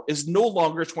now is no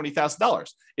longer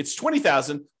 $20,000. It's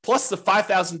 $20,000 plus the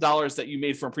 $5,000 that you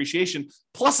made from appreciation,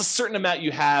 plus a certain amount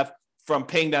you have from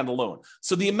paying down the loan.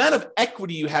 So the amount of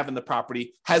equity you have in the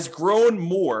property has grown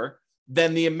more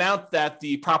than the amount that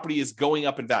the property is going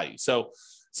up in value. So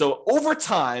over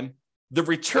time, the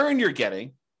return you're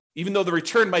getting, even though the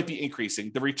return might be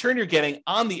increasing, the return you're getting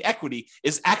on the equity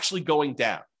is actually going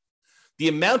down. The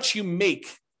amount you make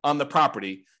on the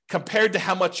property compared to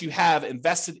how much you have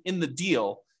invested in the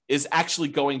deal is actually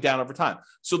going down over time.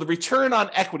 So the return on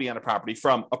equity on a property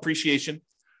from appreciation,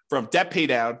 from debt pay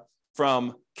down,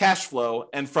 from cash flow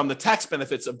and from the tax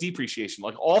benefits of depreciation.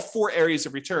 Like all four areas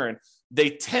of return, they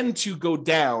tend to go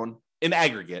down in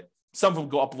aggregate. Some of them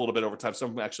go up a little bit over time.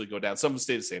 Some of them actually go down. Some of them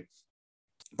stay the same.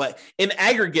 But in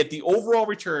aggregate, the overall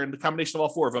return, the combination of all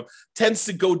four of them, tends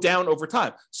to go down over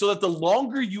time. So that the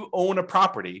longer you own a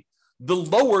property, the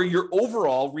lower your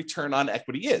overall return on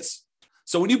equity is.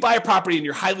 So when you buy a property and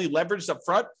you're highly leveraged up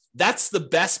front, that's the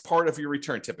best part of your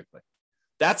return typically.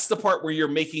 That's the part where you're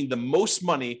making the most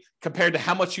money compared to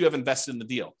how much you have invested in the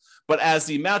deal. But as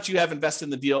the amount you have invested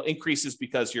in the deal increases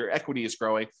because your equity is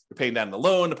growing, you're paying down the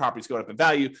loan, the property's going up in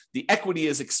value, the equity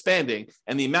is expanding,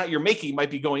 and the amount you're making might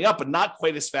be going up, but not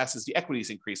quite as fast as the equity is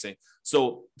increasing.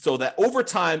 So that over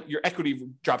time, your equity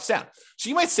drops down. So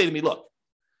you might say to me, look,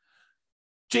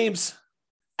 James,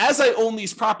 as I own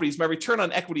these properties, my return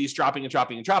on equity is dropping and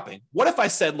dropping and dropping. What if I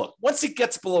said, look, once it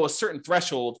gets below a certain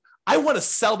threshold, I want to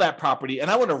sell that property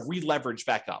and I want to re-leverage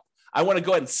back up. I want to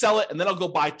go ahead and sell it, and then I'll go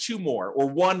buy two more or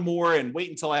one more and wait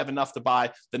until I have enough to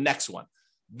buy the next one.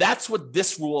 That's what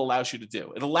this rule allows you to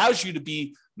do. It allows you to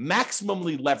be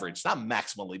maximally leveraged, not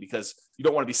maximally because you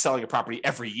don't want to be selling a property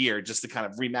every year just to kind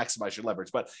of re-maximize your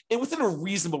leverage, but within a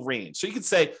reasonable range. So you can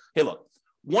say, hey, look,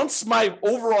 once my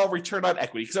overall return on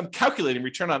equity, because I'm calculating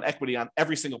return on equity on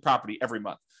every single property every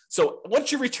month. So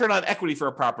once your return on equity for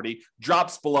a property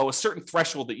drops below a certain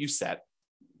threshold that you set,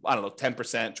 I don't know, 10%,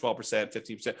 12%,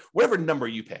 15%, whatever number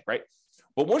you pick, right?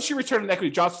 But once your return on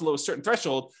equity drops below a certain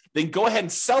threshold, then go ahead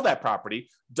and sell that property,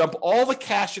 dump all the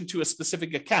cash into a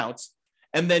specific account,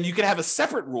 and then you can have a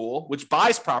separate rule which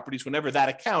buys properties whenever that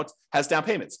account has down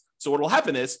payments. So what will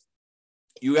happen is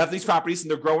you have these properties and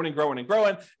they're growing and growing and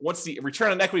growing. Once the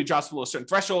return on equity drops below a certain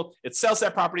threshold, it sells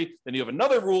that property. Then you have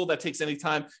another rule that takes any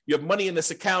time. You have money in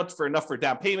this account for enough for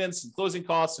down payments and closing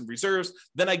costs and reserves.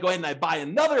 Then I go ahead and I buy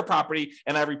another property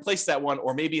and I replace that one.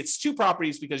 Or maybe it's two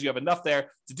properties because you have enough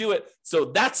there to do it. So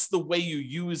that's the way you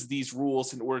use these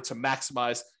rules in order to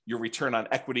maximize your return on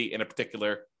equity in a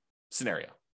particular scenario.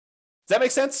 Does that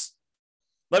make sense?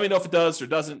 Let me know if it does or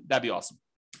doesn't. That'd be awesome.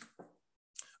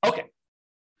 Okay.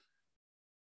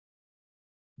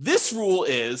 This rule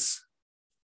is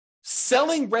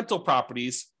selling rental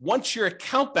properties once your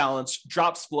account balance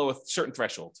drops below a certain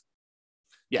threshold.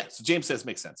 Yeah, so James says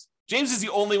makes sense. James is the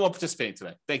only one participating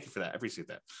today. Thank you for that. I appreciate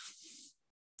that.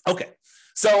 Okay,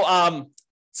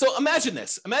 so imagine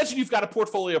this. Imagine you've got a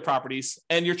portfolio of properties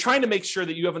and you're trying to make sure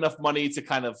that you have enough money to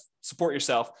kind of support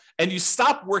yourself, and you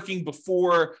stop working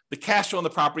before the cash flow on the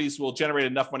properties will generate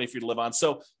enough money for you to live on.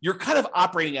 So you're kind of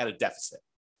operating at a deficit.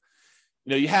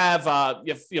 You have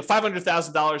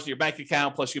 $500,000 in your bank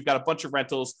account, plus you've got a bunch of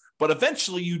rentals, but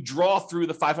eventually you draw through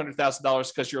the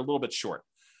 $500,000 because you're a little bit short.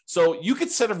 So you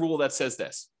could set a rule that says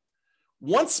this: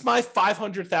 once my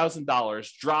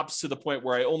 $500,000 drops to the point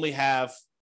where I only have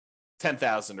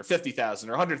 $10,000 or $50,000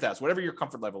 or $100,000, whatever your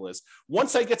comfort level is,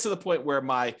 once I get to the point where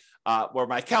my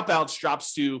account balance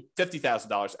drops to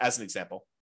 $50,000, as an example,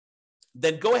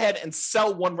 then go ahead and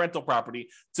sell one rental property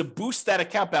to boost that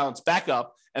account balance back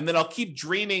up. And then I'll keep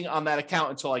draining on that account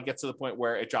until I get to the point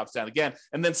where it drops down again,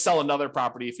 and then sell another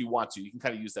property if you want to. You can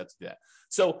kind of use that to do that.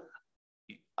 So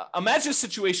imagine a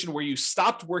situation where you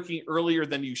stopped working earlier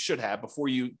than you should have before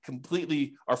you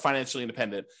completely are financially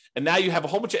independent. And now you have a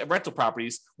whole bunch of rental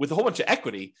properties with a whole bunch of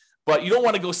equity, but you don't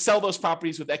want to go sell those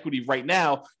properties with equity right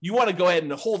now. You want to go ahead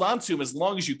and hold on to them as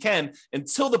long as you can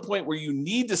until the point where you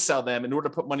need to sell them in order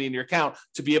to put money in your account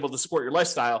to be able to support your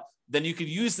lifestyle. Then you could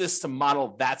use this to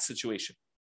model that situation.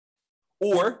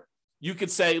 Or you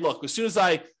could say, look, as soon as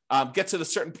I get to the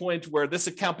certain point where this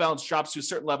account balance drops to a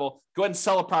certain level, go ahead and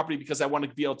sell a property because I want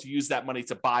to be able to use that money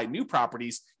to buy new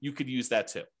properties. You could use that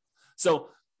too. So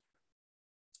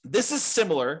this is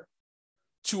similar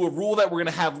to a rule that we're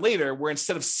going to have later, where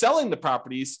instead of selling the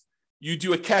properties, you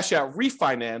do a cash out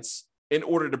refinance in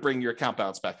order to bring your account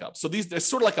balance back up. So they're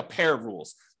sort of like a pair of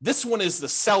rules. This one is the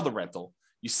sell the rental.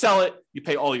 You sell it, you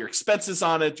pay all your expenses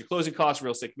on it, your closing costs,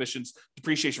 real estate commissions,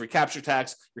 depreciation, recapture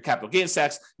tax, your capital gains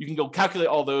tax. You can go calculate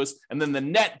all those, and then the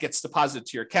net gets deposited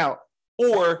to your account.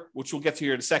 Or, which we'll get to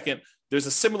here in a second, there's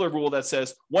a similar rule that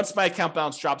says, once my account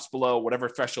balance drops below whatever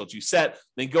threshold you set,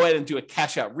 then go ahead and do a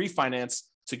cash out refinance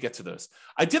to get to those.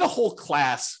 I did a whole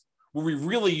class where we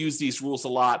really use these rules a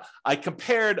lot. I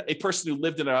compared a person who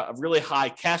lived in a really high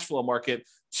cash flow market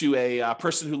to a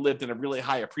person who lived in a really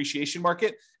high appreciation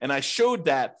market. And I showed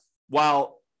that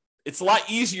while it's a lot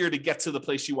easier to get to the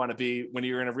place you want to be when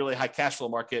you're in a really high cash flow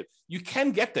market, you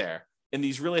can get there in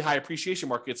these really high appreciation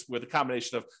markets with a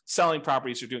combination of selling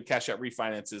properties or doing cash out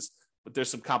refinances. But there's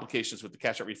some complications with the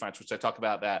cash out refinance, which I talk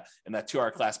about that in that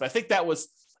 2-hour class. But I think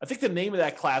the name of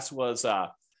that class was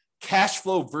cash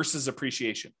flow versus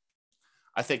appreciation.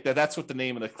 I think that's what the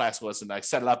name of the class was. And I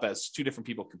set it up as two different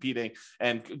people competing,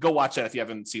 and go watch that if you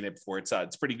haven't seen it before.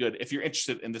 It's pretty good if you're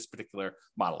interested in this particular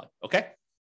modeling. Okay.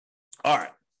 All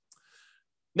right.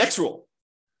 Next rule: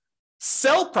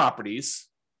 sell properties,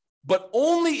 but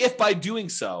only if by doing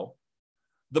so,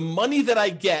 the money that I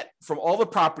get from all the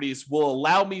properties will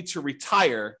allow me to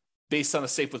retire based on a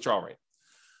safe withdrawal rate.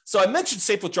 So I mentioned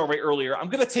safe withdrawal rate earlier. I'm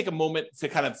going to take a moment to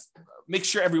kind of make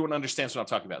sure everyone understands what I'm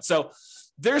talking about. So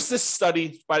there's this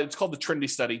study, it's called the Trinity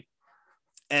study.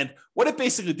 And what it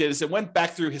basically did is it went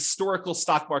back through historical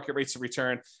stock market rates of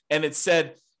return. And it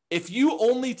said, if you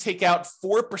only take out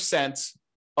 4%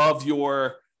 of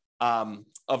your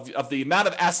of the amount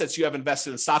of assets you have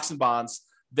invested in stocks and bonds,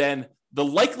 then the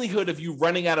likelihood of you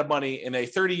running out of money in a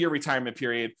 30-year retirement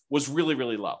period was really,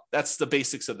 really low. That's the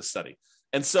basics of the study.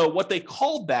 And so what they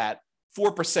called that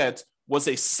 4% was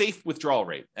a safe withdrawal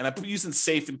rate. And I'm using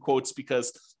safe in quotes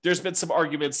because there's been some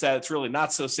arguments that it's really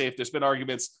not so safe. There's been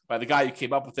arguments by the guy who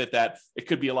came up with it that it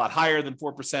could be a lot higher than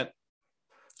 4%.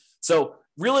 So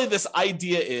really this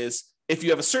idea is, if you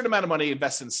have a certain amount of money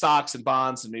invested in stocks and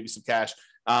bonds and maybe some cash,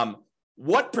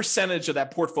 what percentage of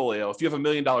that portfolio, if you have $1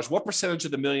 million, what percentage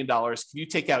of the $1 million can you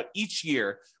take out each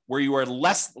year where you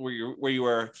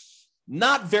are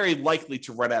not very likely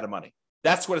to run out of money?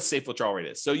 That's what a safe withdrawal rate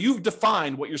is. So you've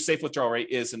defined what your safe withdrawal rate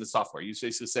is in the software. You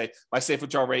basically say, my safe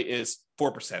withdrawal rate is 4%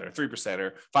 or 3%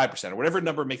 or 5% or whatever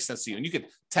number makes sense to you. And you can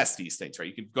test these things, right?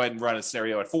 You can go ahead and run a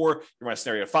scenario at 4, you run a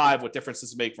scenario at 5. What difference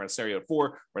does it make? Run a scenario at 4,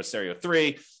 run a scenario at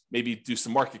 3, maybe do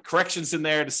some market corrections in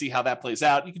there to see how that plays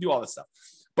out. You can do all this stuff.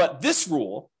 But this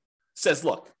rule says,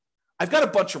 look, I've got a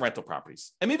bunch of rental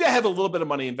properties, and maybe I have a little bit of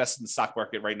money invested in the stock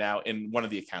market right now in one of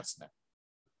the accounts in there.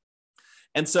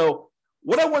 And so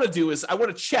what I want to do is I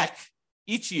want to check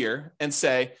each year and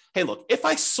say, hey, look, if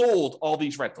I sold all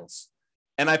these rentals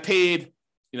and I paid,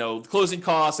 closing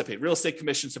costs, I paid real estate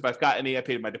commissions if I've got any, I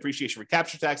paid my depreciation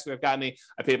recapture tax if I've got any,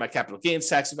 I paid my capital gains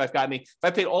tax if I've got any. If I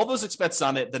paid all those expenses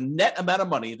on it, the net amount of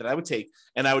money that I would take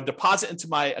and I would deposit into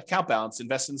my account balance,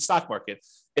 invest in the stock market.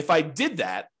 If I did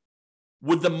that,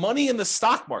 would the money in the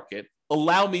stock market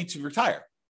allow me to retire?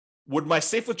 Would my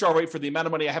safe withdrawal rate for the amount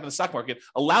of money I have in the stock market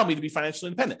allow me to be financially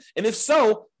independent? And if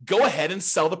so, go ahead and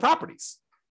sell the properties.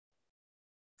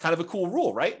 Kind of a cool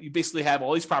rule, right? You basically have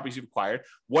all these properties you've acquired.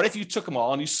 What if you took them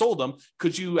all and you sold them?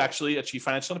 Could you actually achieve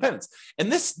financial independence?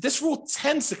 And this rule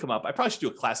tends to come up. I probably should do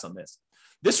a class on this.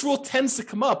 This rule tends to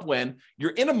come up when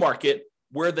you're in a market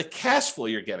where the cash flow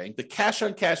you're getting, the cash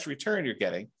on cash return you're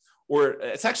getting, or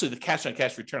it's actually the cash on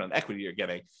cash return on equity you're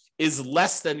getting, is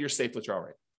less than your safe withdrawal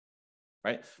rate.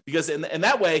 Right? Because in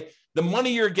that way, the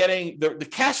money you're getting, the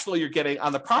cash flow you're getting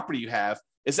on the property you have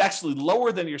is actually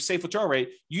lower than your safe withdrawal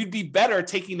rate. You'd be better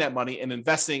taking that money and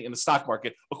investing in the stock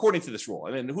market according to this rule.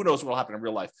 And then who knows what will happen in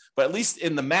real life. But at least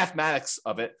in the mathematics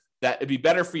of it, that it'd be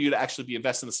better for you to actually be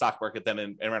invested in the stock market than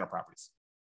in rental properties,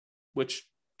 which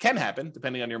can happen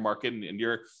depending on your market and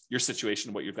your situation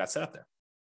and what you've got set up there.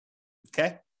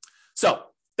 Okay? So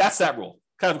that's that rule.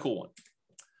 Kind of a cool one.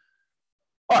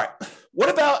 All right. What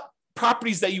about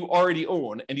properties that you already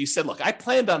own? And you said, look, I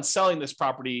planned on selling this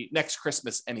property next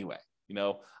Christmas anyway.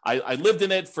 I lived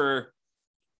in it for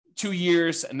 2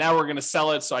 years and now we're going to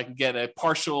sell it so I can get a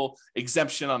partial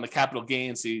exemption on the capital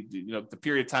gains. The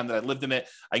period of time that I lived in it,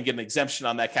 I can get an exemption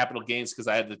on that capital gains because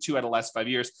I had the 2 out of the last 5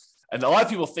 years. And a lot of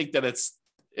people think that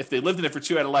if they lived in it for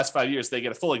 2 out of the last 5 years, they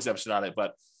get a full exemption on it.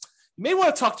 But you may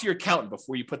want to talk to your accountant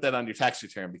before you put that on your tax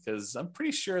return, because I'm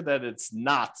pretty sure that it's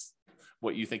not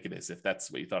what you think it is, if that's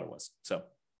what you thought it was. So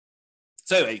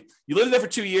anyway, you lived there for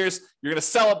 2 years. You're going to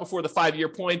sell it before the 5-year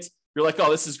point. You're like,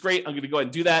 oh, this is great. I'm going to go ahead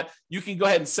and do that. You can go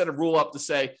ahead and set a rule up to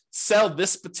say, sell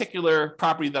this particular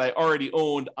property that I already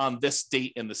owned on this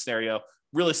date in the scenario.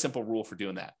 Really simple rule for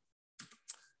doing that.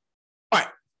 All right.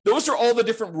 Those are all the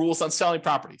different rules on selling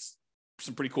properties.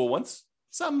 Some pretty cool ones.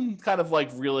 Some kind of like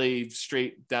really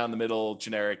straight down the middle,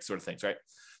 generic sort of things, right?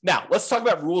 Now, let's talk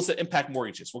about rules that impact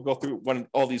mortgages. We'll go through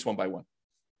all these one by one.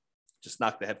 Just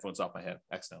knock the headphones off my head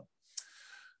accidentally.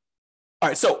 All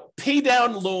right, so pay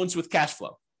down loans with cash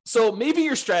flow. So maybe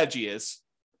your strategy is,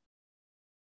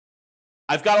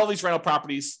 I've got all these rental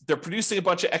properties. They're producing a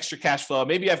bunch of extra cash flow.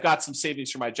 Maybe I've got some savings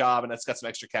for my job and that's got some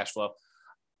extra cash flow.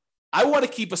 I want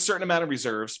to keep a certain amount of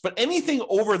reserves, but anything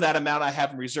over that amount I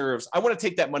have in reserves, I want to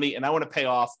take that money and I want to pay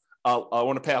off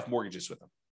mortgages with them.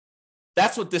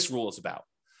 That's what this rule is about.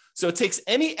 So it takes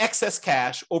any excess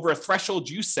cash over a threshold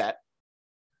you set,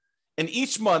 and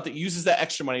each month it uses that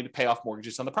extra money to pay off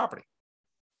mortgages on the property.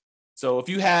 So if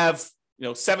you have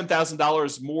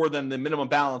 $7,000 more than the minimum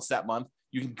balance that month,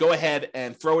 you can go ahead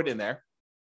and throw it in there.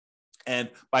 And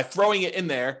by throwing it in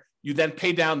there, you then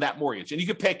pay down that mortgage. And you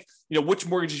can pick, which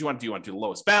mortgages you want to do. You want to do the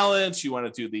lowest balance, you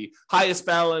want to do the highest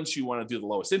balance, you want to do the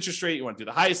lowest interest rate, you want to do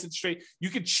the highest interest rate. You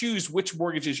can choose which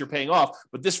mortgages you're paying off,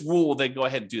 but this rule will then go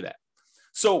ahead and do that.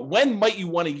 So when might you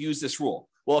want to use this rule?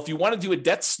 Well, if you want to do a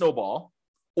debt snowball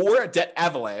or a debt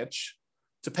avalanche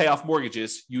to pay off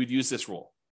mortgages, you would use this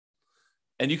rule.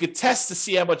 And you could test to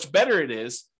see how much better it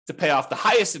is to pay off the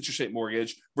highest interest rate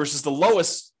mortgage versus the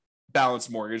lowest balance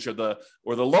mortgage or the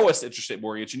lowest interest rate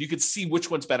mortgage. And you could see which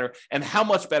one's better and how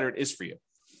much better it is for you.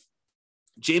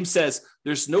 James says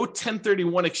there's no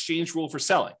 1031 exchange rule for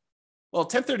selling. Well,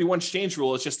 1031 exchange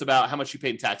rule is just about how much you pay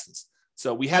in taxes.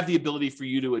 So we have the ability for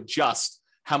you to adjust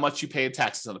how much you pay in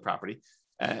taxes on the property.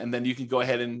 And then you can go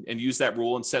ahead and use that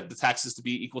rule and set the taxes to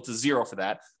be equal to 0 for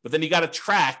that. But then you got to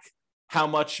track how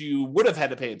much you would have had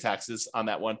to pay in taxes on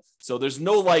that one. So there's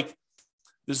no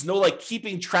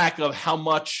keeping track of how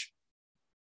much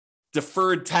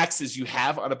deferred taxes you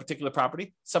have on a particular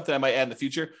property, something I might add in the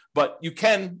future, but you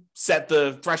can set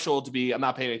the threshold to be, I'm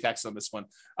not paying any taxes on this one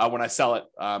when I sell it.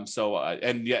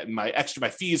 And yet my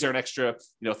fees are an extra,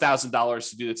 $1,000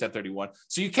 to do the 1031.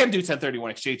 So you can do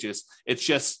 1031 exchanges. It's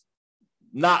just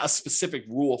not a specific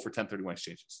rule for 1031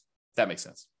 exchanges. If that makes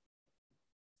sense.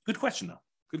 Good question though.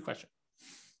 Good question.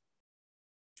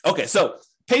 Okay. So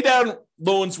pay down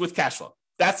loans with cash flow.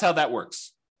 That's how that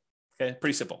works. Okay.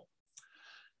 Pretty simple.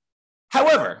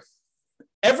 However,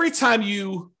 every time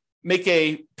you make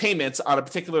a payment on a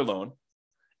particular loan,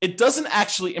 it doesn't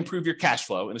actually improve your cash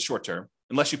flow in the short term,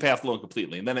 unless you pay off the loan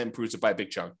completely, and then it improves it by a big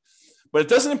chunk. But it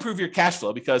doesn't improve your cash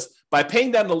flow because by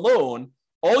paying down the loan,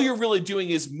 all you're really doing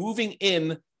is moving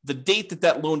in the date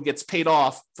that loan gets paid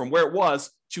off from where it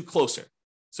was to closer.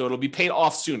 So it'll be paid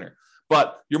off sooner.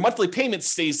 But your monthly payment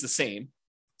stays the same.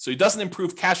 So it doesn't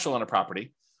improve cash flow on a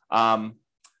property.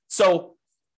 So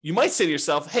you might say to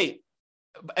yourself, hey,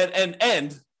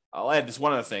 and I'll add this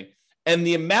one other thing. And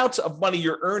the amount of money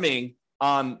you're earning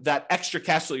on that extra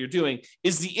cash flow you're doing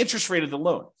is the interest rate of the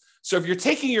loan. So if you're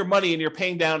taking your money and you're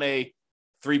paying down a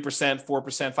 3%, 4%,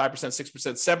 5%,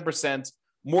 6%, 7%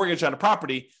 mortgage on a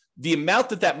property, the amount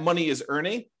that money is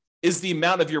earning is the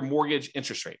amount of your mortgage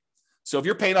interest rate. So if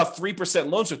you're paying off 3%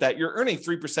 loans with that, you're earning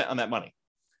 3% on that money.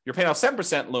 You're paying off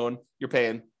 7% loan, you're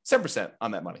paying 7%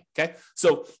 on that money. Okay.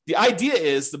 So the idea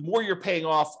is the more you're paying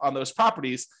off on those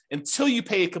properties until you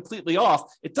pay it completely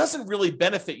off, it doesn't really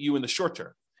benefit you in the short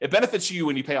term. It benefits you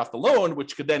when you pay off the loan,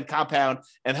 which could then compound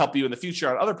and help you in the future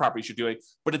on other properties you're doing,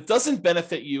 but it doesn't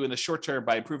benefit you in the short term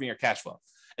by improving your cash flow.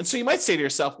 And so you might say to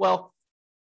yourself, well,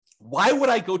 why would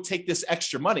I go take this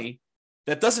extra money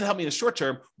that doesn't help me in the short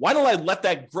term? Why don't I let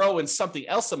that grow in something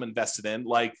else I'm invested in,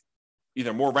 like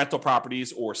either more rental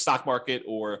properties or stock market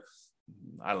or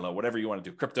I don't know, whatever you want to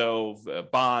do, crypto,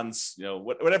 bonds,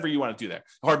 whatever you want to do there,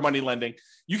 hard money lending.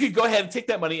 You could go ahead and take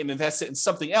that money and invest it in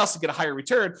something else and get a higher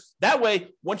return. That way,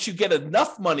 once you get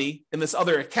enough money in this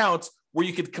other account where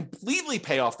you could completely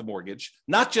pay off the mortgage,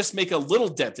 not just make a little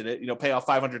dent in it, pay off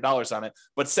 $500 on it,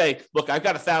 but say, look, I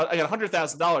got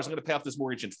 $100,000. I'm going to pay off this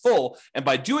mortgage in full. And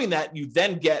by doing that, you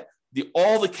then get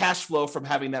all the cash flow from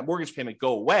having that mortgage payment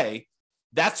go away.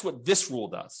 That's what this rule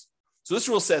does. So this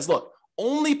rule says, look,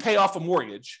 only pay off a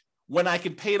mortgage when I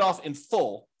can pay it off in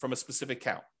full from a specific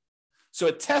account. So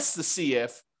it tests to see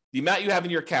if the amount you have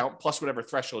in your account plus whatever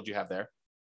threshold you have there.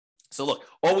 So look,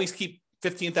 always keep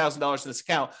 $15,000 in this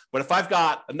account. But if I've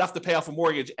got enough to pay off a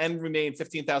mortgage and remain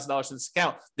 $15,000 in this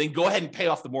account, then go ahead and pay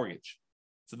off the mortgage.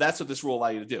 So that's what this rule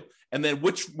allows you to do. And then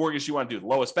which mortgage you want to do, the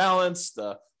lowest balance,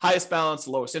 the highest balance,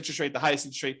 the lowest interest rate, the highest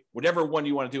interest rate, whatever one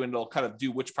you want to do, and it'll kind of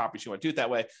do which properties you want to do it that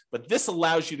way. But this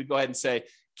allows you to go ahead and say,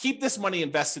 keep this money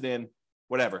invested in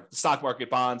whatever, the stock market,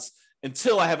 bonds,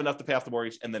 until I have enough to pay off the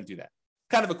mortgage, and then do that.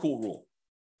 Kind of a cool rule.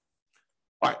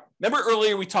 All right. Remember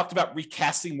earlier we talked about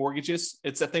recasting mortgages?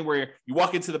 It's that thing where you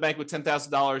walk into the bank with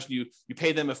 $10,000, you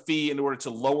pay them a fee in order to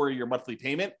lower your monthly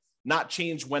payment, not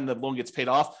change when the loan gets paid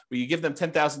off, but you give them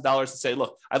 $10,000 and say,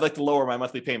 look, I'd like to lower my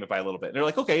monthly payment by a little bit. And they're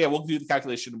like, okay, yeah, we'll do the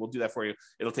calculation. We'll do that for you.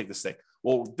 It'll take this thing.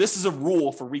 Well, this is a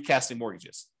rule for recasting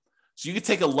mortgages. So you could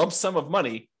take a lump sum of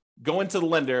money, go into the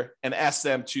lender and ask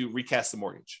them to recast the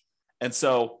mortgage. And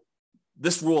so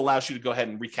this rule allows you to go ahead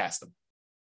and recast them.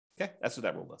 Okay, that's what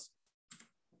that rule does.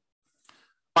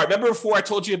 All right, remember before I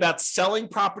told you about selling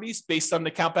properties based on the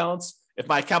account balance? If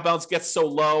my account balance gets so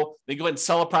low, then go ahead and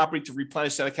sell a property to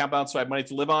replenish that account balance so I have money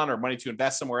to live on or money to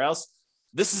invest somewhere else.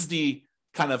 This is the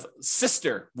kind of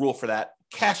sister rule for that,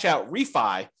 cash out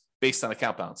refi based on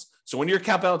account balance. So when your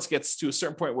account balance gets to a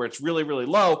certain point where it's really, really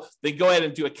low, then go ahead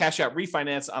and do a cash out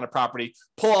refinance on a property,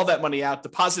 pull all that money out,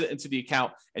 deposit it into the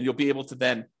account, and you'll be able to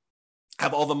then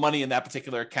have all the money in that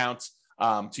particular account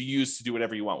to use to do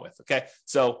whatever you want with. Okay.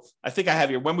 So I think I have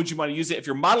here, when would you want to use it? If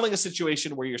you're modeling a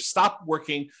situation where you're stopped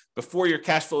working before your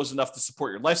cash flow is enough to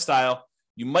support your lifestyle,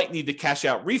 you might need to cash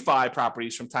out refi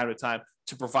properties from time to time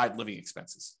to provide living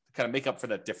expenses, to kind of make up for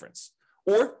that difference.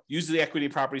 Or use the equity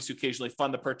properties to occasionally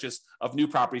fund the purchase of new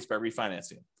properties by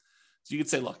refinancing them. So you could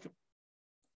say, look,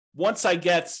 once I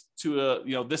get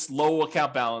to this low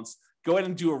account balance, go ahead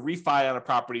and do a refi on a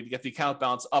property to get the account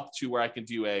balance up to where I can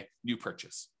do a new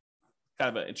purchase.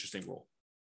 Kind of an interesting rule.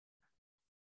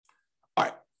 All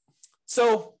right.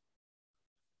 So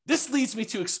this leads me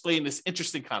to explain this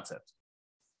interesting concept.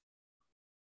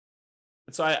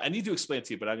 And so I need to explain it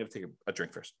to you, but I'm going to take a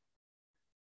drink first.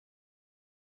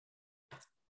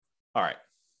 All right.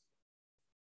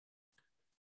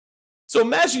 So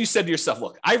imagine you said to yourself,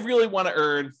 look, I really want to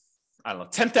earn, I don't know,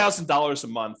 $10,000 a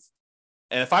month.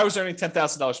 And if I was earning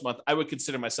 $10,000 a month, I would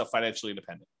consider myself financially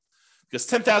independent, because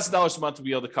 $10,000 a month would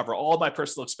be able to cover all of my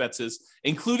personal expenses,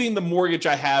 including the mortgage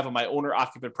I have on my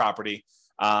owner-occupant property,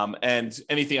 and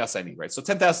anything else I need, right? So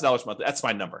 $10,000 a month, that's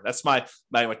my number. That's my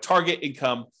target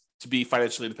income to be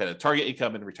financially independent, target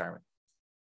income in retirement.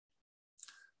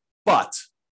 But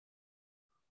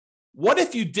what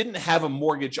if you didn't have a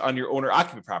mortgage on your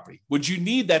owner-occupant property? Would you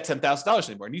need that $10,000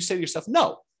 anymore? And you say to yourself,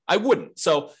 no, I wouldn't.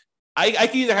 So I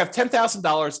can either have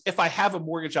 $10,000 if I have a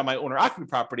mortgage on my owner-occupant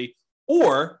property,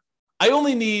 or I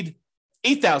only need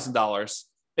 $8,000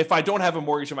 if I don't have a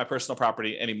mortgage on my personal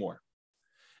property anymore.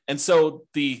 And so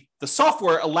the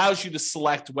software allows you to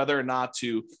select whether or not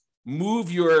to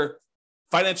move your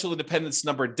financial independence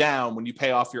number down when you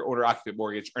pay off your owner-occupant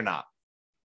mortgage or not.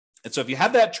 And so if you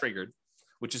have that triggered,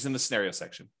 which is in the scenario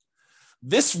section,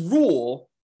 this rule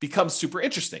becomes super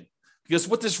interesting, because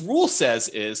what this rule says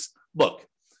is, look,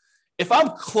 if I'm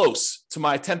close to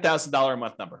my $10,000 a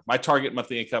month number, my target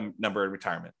monthly income number in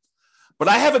retirement, but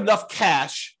I have enough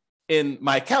cash in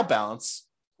my account balance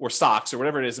or stocks or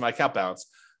whatever it is in my account balance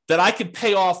that I could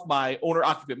pay off my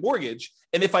owner-occupant mortgage,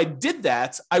 and if I did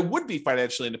that, I would be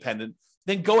financially independent,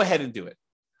 then go ahead and do it.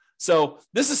 So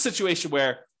this is a situation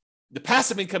where the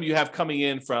passive income you have coming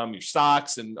in from your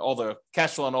stocks and all the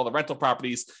cash flow and all the rental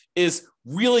properties is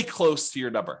really close to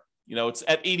your number. It's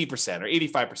at 80% or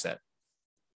 85%.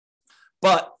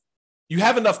 But you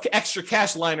have enough extra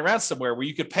cash lying around somewhere where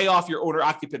you could pay off your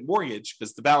owner-occupant mortgage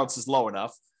because the balance is low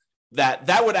enough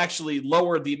that would actually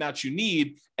lower the amount you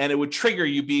need, and it would trigger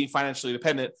you being financially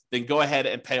independent. Then go ahead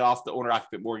and pay off the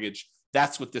owner-occupant mortgage.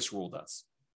 That's what this rule does.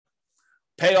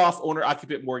 Pay off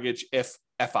owner-occupant mortgage if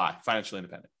FI, financially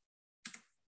independent.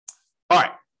 All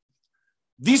right.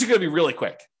 These are going to be really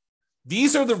quick.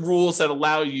 These are the rules that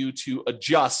allow you to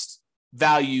adjust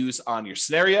values on your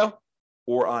scenario,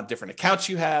 or on different accounts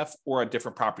you have, or on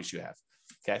different properties you have.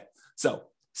 Okay. So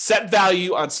set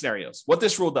value on scenarios. What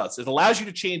this rule does, it allows you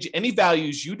to change any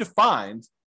values you defined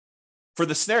for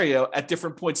the scenario at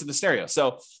different points in the scenario.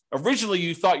 So originally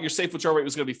you thought your safe withdrawal rate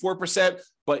was going to be 4%,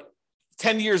 but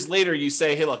 10 years later you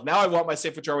say, hey, look, now I want my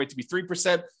safe withdrawal rate to be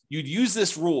 3%. You'd use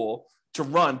this rule to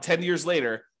run 10 years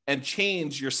later and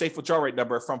change your safe withdrawal rate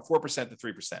number from 4% to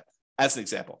 3%, as an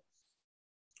example.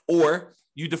 Or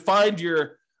you defined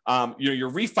your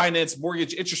refinance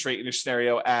mortgage interest rate in your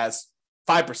scenario as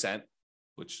 5%,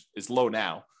 which is low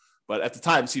now, but at the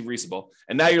time seemed reasonable.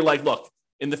 And now you're like, look,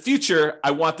 in the future,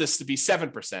 I want this to be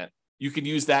 7%. You can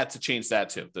use that to change that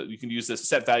too. You can use this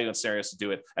set value on scenarios to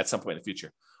do it at some point in the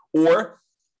future. Or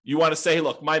you want to say, hey,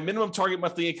 look, my minimum target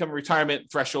monthly income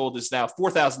retirement threshold is now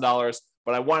 $4,000,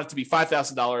 but I want it to be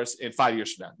 $5,000 in 5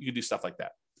 years from now. You can do stuff like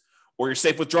that. Or your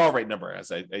safe withdrawal rate number,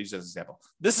 as I use as an example.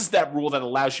 This is that rule that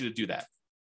allows you to do that.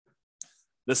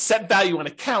 The set value on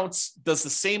accounts does the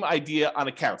same idea on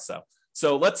accounts, though.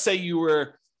 So let's say you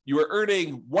were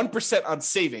earning 1% on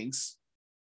savings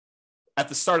at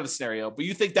the start of the scenario, but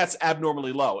you think that's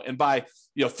abnormally low. And by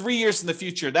 3 years in the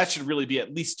future, that should really be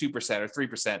at least 2% or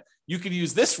 3%. You could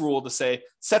use this rule to say,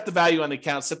 set the value on the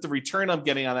account, set the return I'm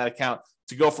getting on that account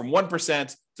to go from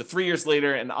 1% to 3 years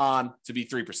later and on to be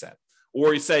 3%.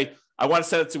 Or you say, I want to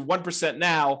set it to 1%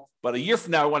 now, but a year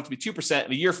from now, I want it to be 2%.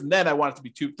 And a year from then, I want it to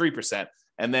be 3%.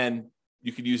 And then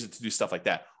you could use it to do stuff like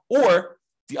that. Or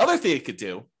the other thing it could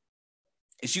do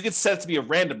is you could set it to be a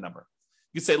random number.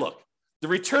 You could say, look, the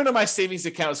return on my savings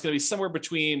account is going to be somewhere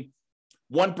between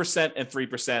 1% and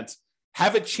 3%.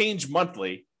 Have it change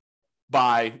monthly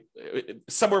by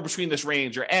somewhere between this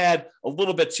range, or add a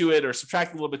little bit to it or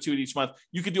subtract a little bit to it each month.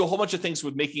 You could do a whole bunch of things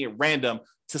with making it random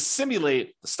to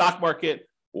simulate the stock market,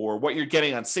 or what you're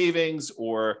getting on savings,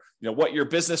 or what your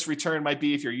business return might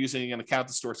be if you're using an account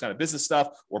to store kind of business stuff,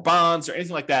 or bonds, or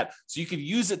anything like that. So you could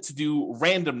use it to do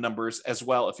random numbers as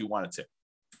well if you wanted to.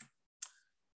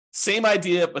 Same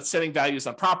idea, but setting values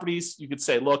on properties. You could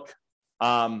say, look,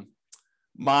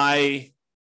 my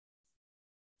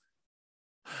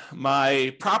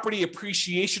property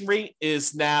appreciation rate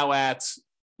is now at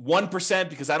 1%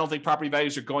 because I don't think property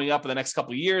values are going up in the next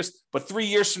couple of years. But 3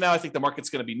 years from now, I think the market's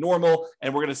going to be normal,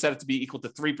 and we're going to set it to be equal to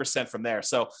 3% from there.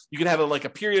 So you can have a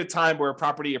period of time where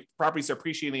properties are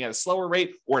appreciating at a slower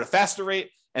rate or at a faster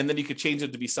rate, and then you could change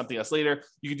it to be something else later.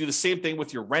 You can do the same thing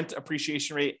with your rent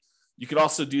appreciation rate. You could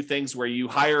also do things where you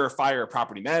hire or fire a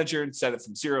property manager and set it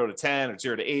from 0 to 10 or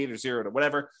 0 to 8 or 0 to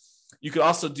whatever. You could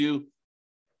also do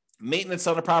maintenance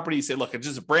on a property. You say, look, it's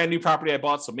just a brand new property I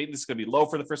bought, so maintenance is going to be low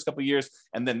for the first couple of years,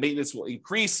 and then maintenance will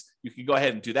increase. You can go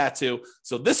ahead and do that too.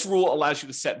 So this rule allows you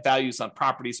to set values on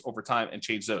properties over time and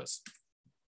change those.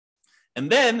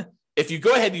 And then if you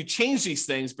go ahead and you change these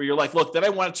things, but you're like, look, then I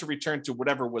want it to return to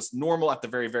whatever was normal at the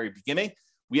very, very beginning,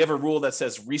 we have a rule that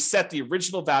says reset the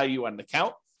original value on an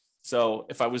account. So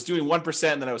if I was doing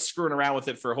 1% and then I was screwing around with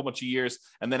it for a whole bunch of years,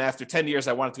 and then after 10 years,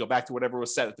 I wanted to go back to whatever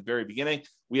was set at the very beginning,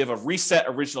 we have a reset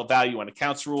original value on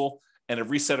accounts rule and a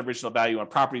reset original value on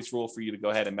properties rule for you to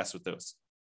go ahead and mess with those.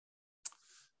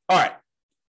 All right.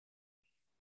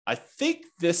 I think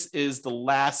this is the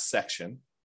last section.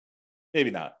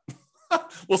 Maybe not.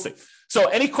 We'll see. So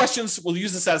any questions? We'll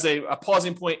use this as a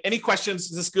pausing point. Any questions?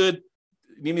 Is this good?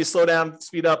 You need me to slow down,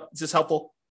 speed up? Is this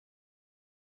helpful?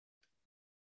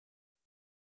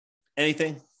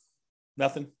 Anything?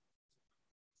 Nothing?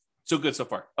 So good so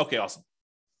far. Okay, awesome.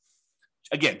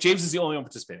 Again, James is the only one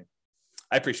participating.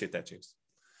 I appreciate that, James.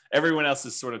 Everyone else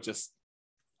is sort of just,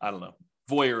 I don't know,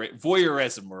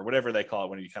 voyeurism or whatever they call it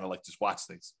when you kind of like just watch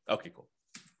things. Okay, cool.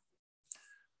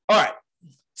 All right.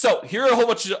 So here are a whole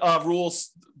bunch of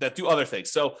rules that do other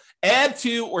things. So add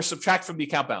to or subtract from the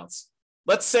account balance.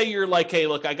 Let's say you're like, hey,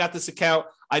 look, I got this account.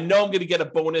 I know I'm going to get a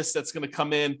bonus that's going to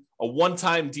come in, a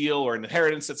one-time deal or an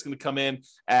inheritance that's going to come in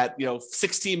at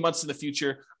 16 months in the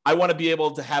future. I want to be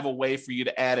able to have a way for you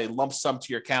to add a lump sum to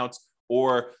your account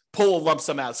or pull a lump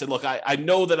sum out and say, look, I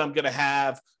know that I'm going to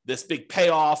have this big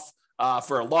payoff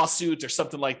for a lawsuit or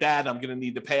something like that. I'm going to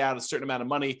need to pay out a certain amount of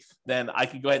money. Then I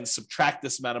can go ahead and subtract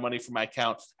this amount of money from my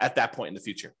account at that point in the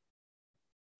future.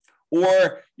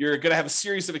 Or you're going to have a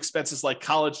series of expenses like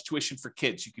college tuition for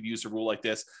kids. You could use a rule like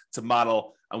this to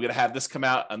model, I'm going to have this come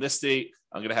out on this date.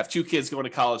 I'm going to have 2 kids going to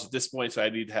college at this point, so I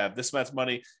need to have this much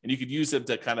money. And you could use them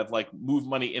to kind of like move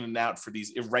money in and out for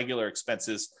these irregular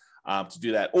expenses to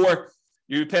do that. Or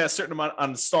you pay a certain amount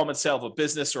on installment sale of a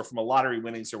business or from a lottery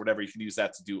winnings or whatever. You can use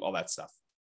that to do all that stuff.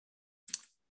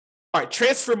 All right,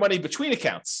 transfer money between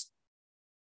accounts.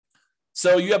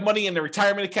 So you have money in the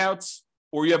retirement accounts,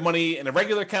 or you have money in a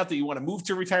regular account that you want to move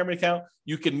to a retirement account.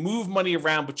 You can move money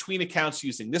around between accounts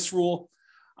using this rule.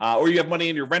 Or you have money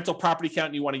in your rental property account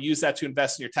and you want to use that to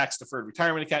invest in your tax-deferred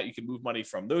retirement account. You can move money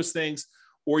from those things.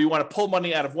 Or you want to pull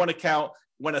money out of one account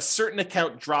when a certain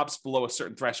account drops below a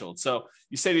certain threshold. So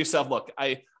you say to yourself, look,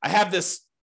 I have this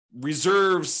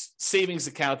reserves savings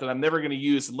account that I'm never going to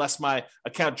use unless my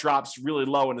account drops really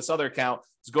low in this other account.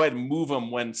 So go ahead and move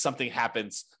them when something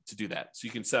happens to do that. So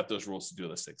you can set up those rules to do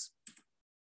those things.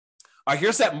 All right,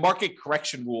 here's that market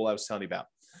correction rule I was telling you about.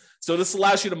 So this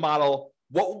allows you to model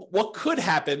what could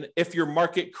happen if your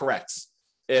market corrects.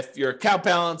 If your account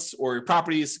balance or your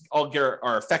properties all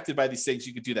are affected by these things,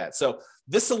 you could do that. So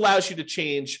this allows you to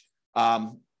change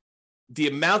the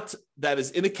amount that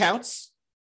is in accounts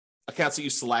that you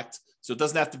select. So it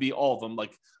doesn't have to be all of them.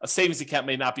 Like a savings account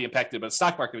may not be affected, but a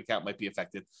stock market account might be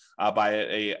affected by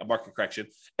a market correction.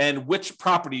 And which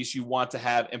properties you want to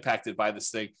have impacted by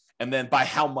this thing, and then by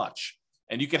how much.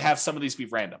 And you can have some of these be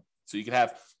random. So you can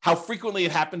have how frequently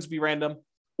it happens be random,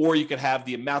 or you can have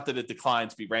the amount that it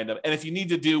declines be random. And if you need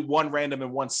to do one random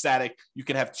and one static, you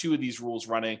can have 2 of these rules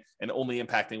running and only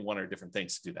impacting one or different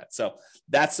things to do that. So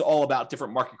that's all about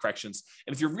different market corrections.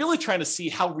 And if you're really trying to see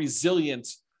how resilient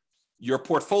your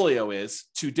portfolio is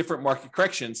to different market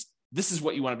corrections, this is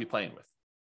what you want to be playing with.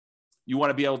 You want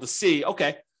to be able to see,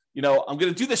 okay, I'm going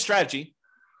to do this strategy.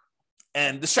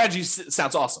 And the strategy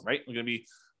sounds awesome, right? I'm going to be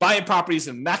buying properties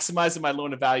and maximizing my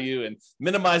loan to value and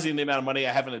minimizing the amount of money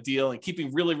I have in a deal and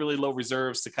keeping really, really low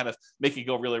reserves to kind of make it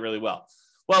go really, really well.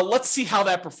 Well, let's see how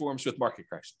that performs with market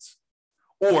corrections.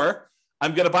 Or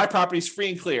I'm going to buy properties free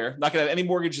and clear, not going to have any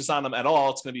mortgages on them at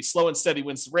all. It's going to be slow and steady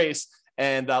wins the race.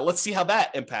 And let's see how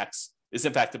that is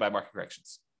impacted by market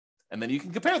corrections. And then you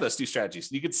can compare those 2 strategies.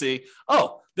 And you can see,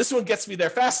 oh, this one gets me there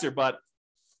faster, but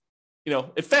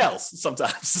it fails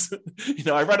sometimes.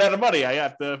 I run out of money. I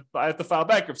have to file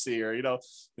bankruptcy or,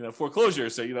 foreclosure.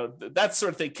 So, that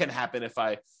sort of thing can happen if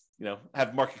I,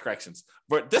 have market corrections.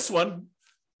 But this one,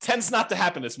 tends not to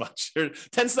happen as much, or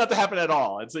tends not to happen at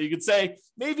all. And so you could say,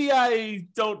 maybe I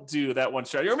don't do that one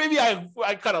strategy, or maybe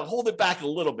I kind of hold it back a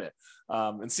little bit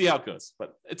and see how it goes.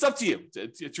 But it's up to you.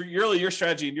 It's really your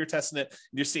strategy, and you're testing it,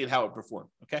 and you're seeing how it performs.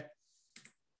 Okay.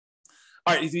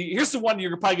 All right, here's the one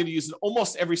you're probably going to use in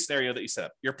almost every scenario that you set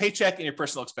up: your paycheck and your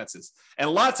personal expenses. And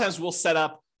a lot of times we'll set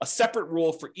up a separate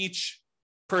rule for each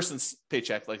person's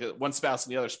paycheck, like one spouse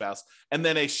and the other spouse, and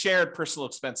then a shared personal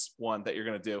expense one that you're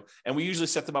going to do. And we usually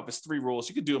set them up as 3 rules.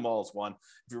 You could do them all as one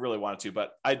if you really wanted to,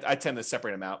 but I tend to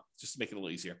separate them out just to make it a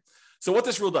little easier. So what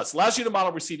this rule does, allows you to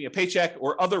model receiving a paycheck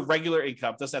or other regular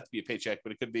income. It doesn't have to be a paycheck,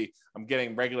 but it could be, I'm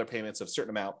getting regular payments of a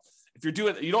certain amount. If you're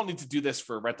doing, you don't need to do this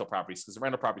for rental properties, because the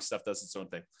rental property stuff does its own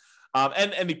thing.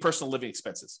 And any personal living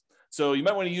expenses. So you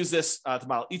might want to use this to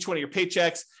model each one of your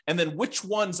paychecks, and then which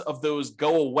ones of those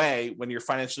go away when you're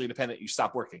financially independent, you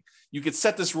stop working. You could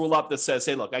set this rule up that says,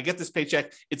 hey, look, I get this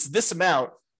paycheck, it's this amount,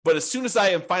 but as soon as I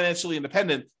am financially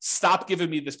independent, stop giving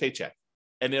me this paycheck.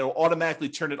 And it'll automatically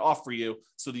turn it off for you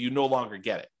so that you no longer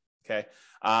get it, okay?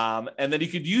 And then you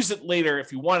could use it later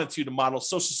if you wanted to model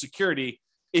Social Security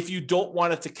if you don't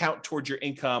want it to count towards your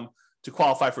income to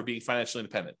qualify for being financially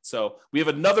independent. So we have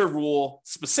another rule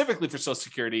specifically for Social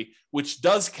Security, which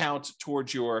does count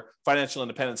towards your financial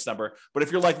independence number. But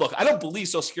if you're like, look, I don't believe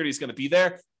Social Security is going to be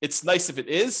there, it's nice if it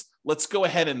is. Let's go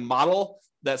ahead and model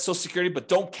that Social Security, but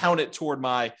don't count it toward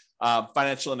my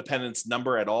financial independence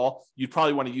number at all. You'd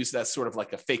probably want to use that sort of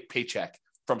like a fake paycheck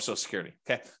from Social Security.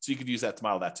 Okay. So you could use that to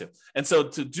model that too. And so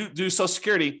to do Social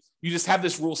Security, you just have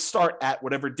this rule start at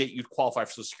whatever date you'd qualify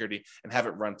for Social Security and have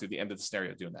it run through the end of the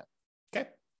scenario doing that. Okay.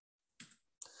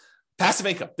 Passive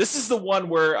income. This is the one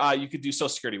where you could do Social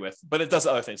Security with, but it does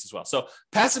other things as well. So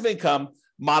passive income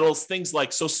models things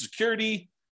like Social Security,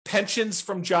 pensions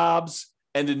from jobs,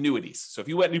 and annuities. So if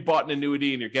you went and you bought an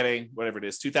annuity and you're getting whatever it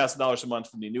is, $2,000 a month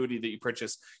from the annuity that you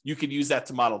purchased, you could use that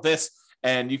to model this.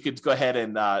 And you could go ahead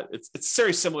and it's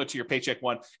very similar to your paycheck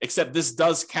one, except this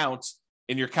does count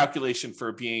in your calculation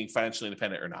for being financially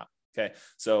independent or not. Okay,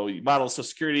 so you model Social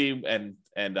Security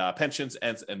and pensions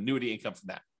and annuity income from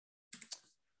that.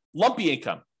 Lumpy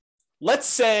income. Let's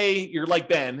say you're like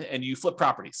Ben and you flip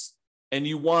properties, and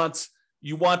you want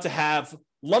to have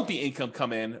lumpy income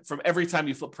come in from every time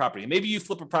you flip property. Maybe you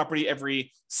flip a property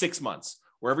every 6 months,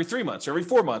 or every 3 months, or every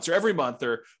 4 months, or every month,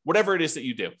 or whatever it is that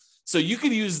you do. So you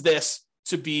could use this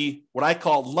to be what I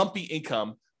call lumpy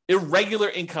income, irregular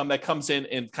income that comes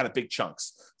in kind of big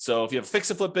chunks. So if you have a fix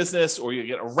and flip business, or you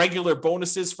get irregular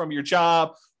bonuses from your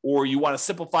job, or you want to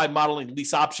simplify modeling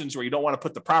lease options where you don't want to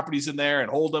put the properties in there and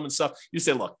hold them and stuff, you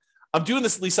say, look, I'm doing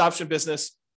this lease option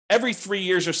business. Every 3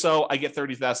 years or so, I get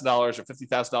 $30,000 or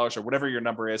 $50,000 or whatever your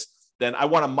number is. Then I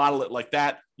want to model it like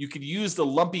that. You could use the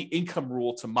lumpy income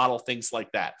rule to model things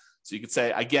like that. So you could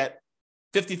say, I get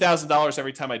 $50,000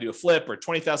 every time I do a flip, or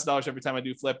 $20,000 every time I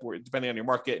do a flip, or depending on your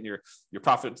market and your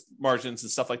profit margins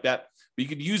and stuff like that. But you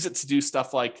could use it to do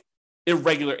stuff like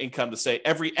irregular income, to say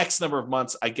every X number of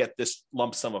months, I get this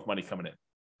lump sum of money coming in.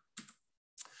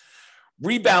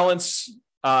 Rebalance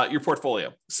your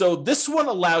portfolio. So this one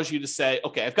allows you to say,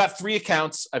 okay, I've got 3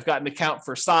 accounts. I've got an account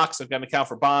for stocks. I've got an account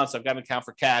for bonds. I've got an account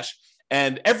for cash.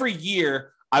 And every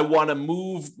year I want to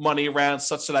move money around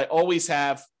such that I always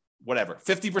have whatever,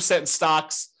 50% in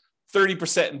stocks,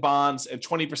 30% in bonds, and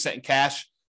 20% in cash.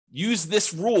 Use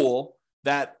this rule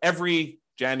that every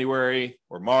January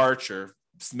or March or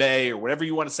May or whatever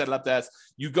you want to set it up as,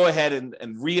 you go ahead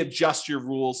and readjust your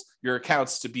rules, your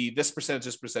accounts to be this percentage,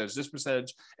 this percentage, this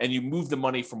percentage, and you move the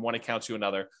money from one account to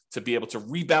another to be able to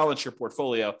rebalance your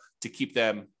portfolio to keep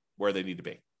them where they need to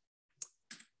be.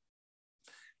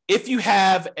 If you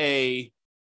have a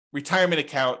retirement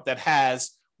account that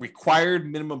has required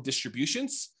minimum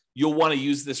distributions, you'll want to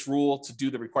use this rule to do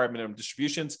the required minimum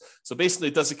distributions. So basically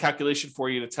it does a calculation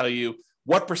for you to tell you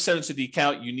what percentage of the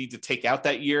account you need to take out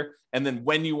that year, and then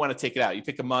when you want to take it out. You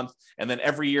pick a month, and then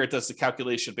every year it does the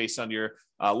calculation based on your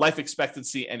life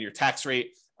expectancy and your tax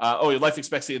rate. Your life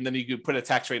expectancy, and then you could put a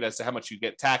tax rate as to how much you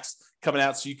get taxed coming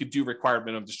out, so you could do required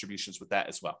minimum distributions with that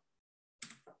as well.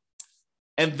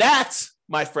 And that,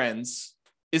 my friends,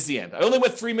 is the end. I only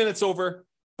went 3 minutes over,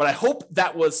 but I hope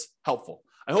that was helpful.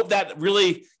 I hope that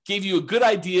really gave you a good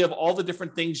idea of all the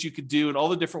different things you could do and all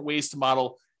the different ways to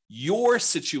model your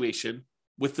situation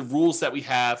with the rules that we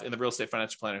have in the Real Estate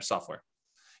Financial Planner software.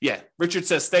 Yeah, Richard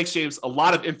says, thanks, James. A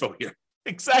lot of info here.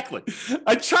 Exactly.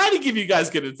 I try to give you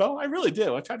guys good info. I really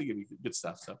do. I try to give you good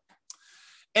stuff. So,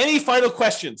 any final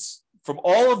questions from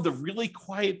all of the really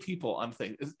quiet people on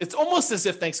things? It's almost as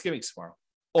if Thanksgiving's tomorrow.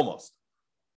 Almost.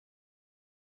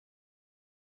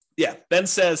 Yeah, Ben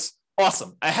says,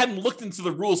 awesome. I hadn't looked into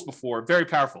the rules before. Very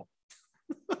powerful.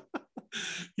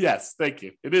 Yes, thank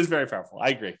you. It is very powerful. I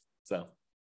agree. So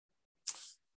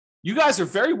you guys are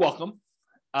very welcome.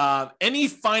 Any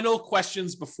final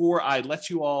questions before I let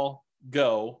you all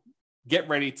go? Get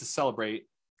ready to celebrate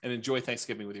and enjoy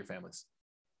Thanksgiving with your families.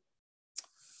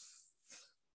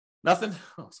 Nothing?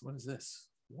 Oh, so what is this?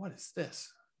 What is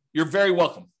this? You're very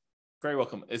welcome. Very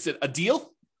welcome. Is it a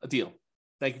deal? A deal.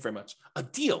 Thank you very much. A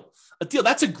deal. A deal.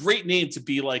 That's a great name to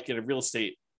be like in a real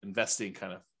estate investing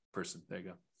kind of person. There you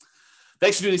go.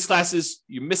 Thanks for doing these classes.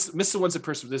 You miss the ones in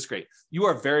person. This is great. You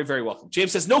are very, very welcome.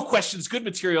 James says, no questions, good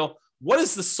material. What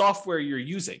is the software you're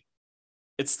using?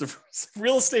 It's the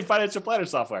Real Estate Financial Planner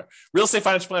software,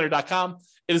 realestatefinancialplanner.com.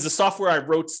 It is the software I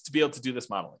wrote to be able to do this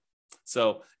modeling.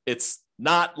 So it's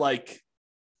not like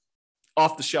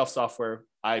off-the-shelf software.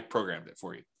 I programmed it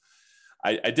for you.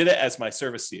 I did it as my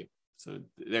service to you. So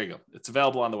there you go. It's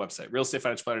available on the website,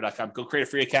 realestatefinancialplanner.com. Go create a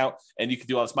free account and you can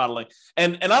do all this modeling.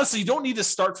 And honestly, you don't need to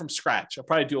start from scratch. I'll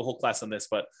probably do a whole class on this,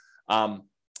 but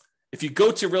if you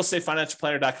go to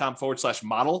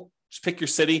realestatefinancialplanner.com/model, just pick your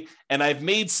city. And I've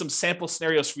made some sample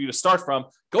scenarios for you to start from.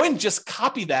 Go ahead and just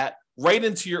copy that right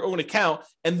into your own account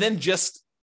and then just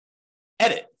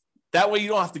edit. That way you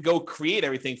don't have to go create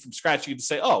everything from scratch. You can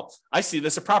say, oh, I see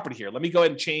there's a property here. Let me go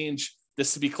ahead and change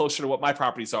this to be closer to what my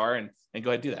properties are and go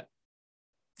ahead and do that.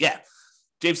 Yeah.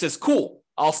 James says, cool.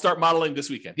 I'll start modeling this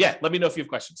weekend. Yeah. Let me know if you have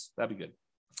questions. That'd be good.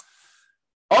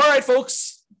 All right,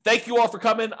 folks. Thank you all for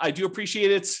coming. I do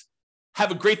appreciate it.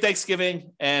 Have a great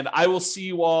Thanksgiving, and I will see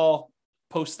you all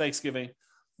post-Thanksgiving.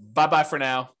 Bye-bye for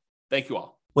now. Thank you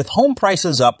all. With home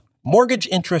prices up, mortgage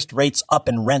interest rates up,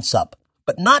 and rents up,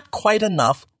 but not quite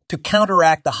enough to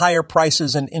counteract the higher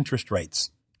prices and interest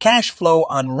rates. Cash flow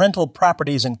on rental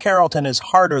properties in Carrollton is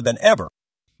harder than ever.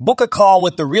 Book a call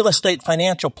with the Real Estate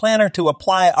Financial Planner to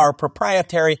apply our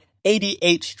proprietary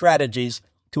 88 strategies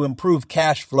to improve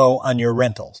cash flow on your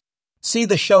rentals. See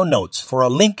the show notes for a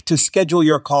link to schedule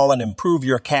your call and improve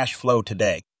your cash flow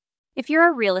today. If you're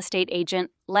a real estate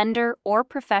agent, lender, or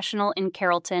professional in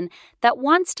Carrollton that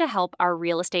wants to help our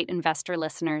real estate investor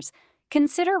listeners,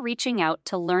 consider reaching out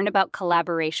to learn about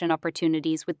collaboration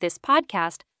opportunities with this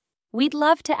podcast. We'd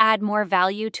love to add more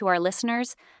value to our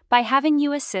listeners by having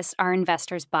you assist our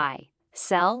investors buy,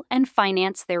 sell, and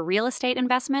finance their real estate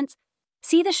investments.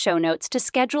 See the show notes to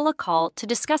schedule a call to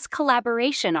discuss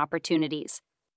collaboration opportunities.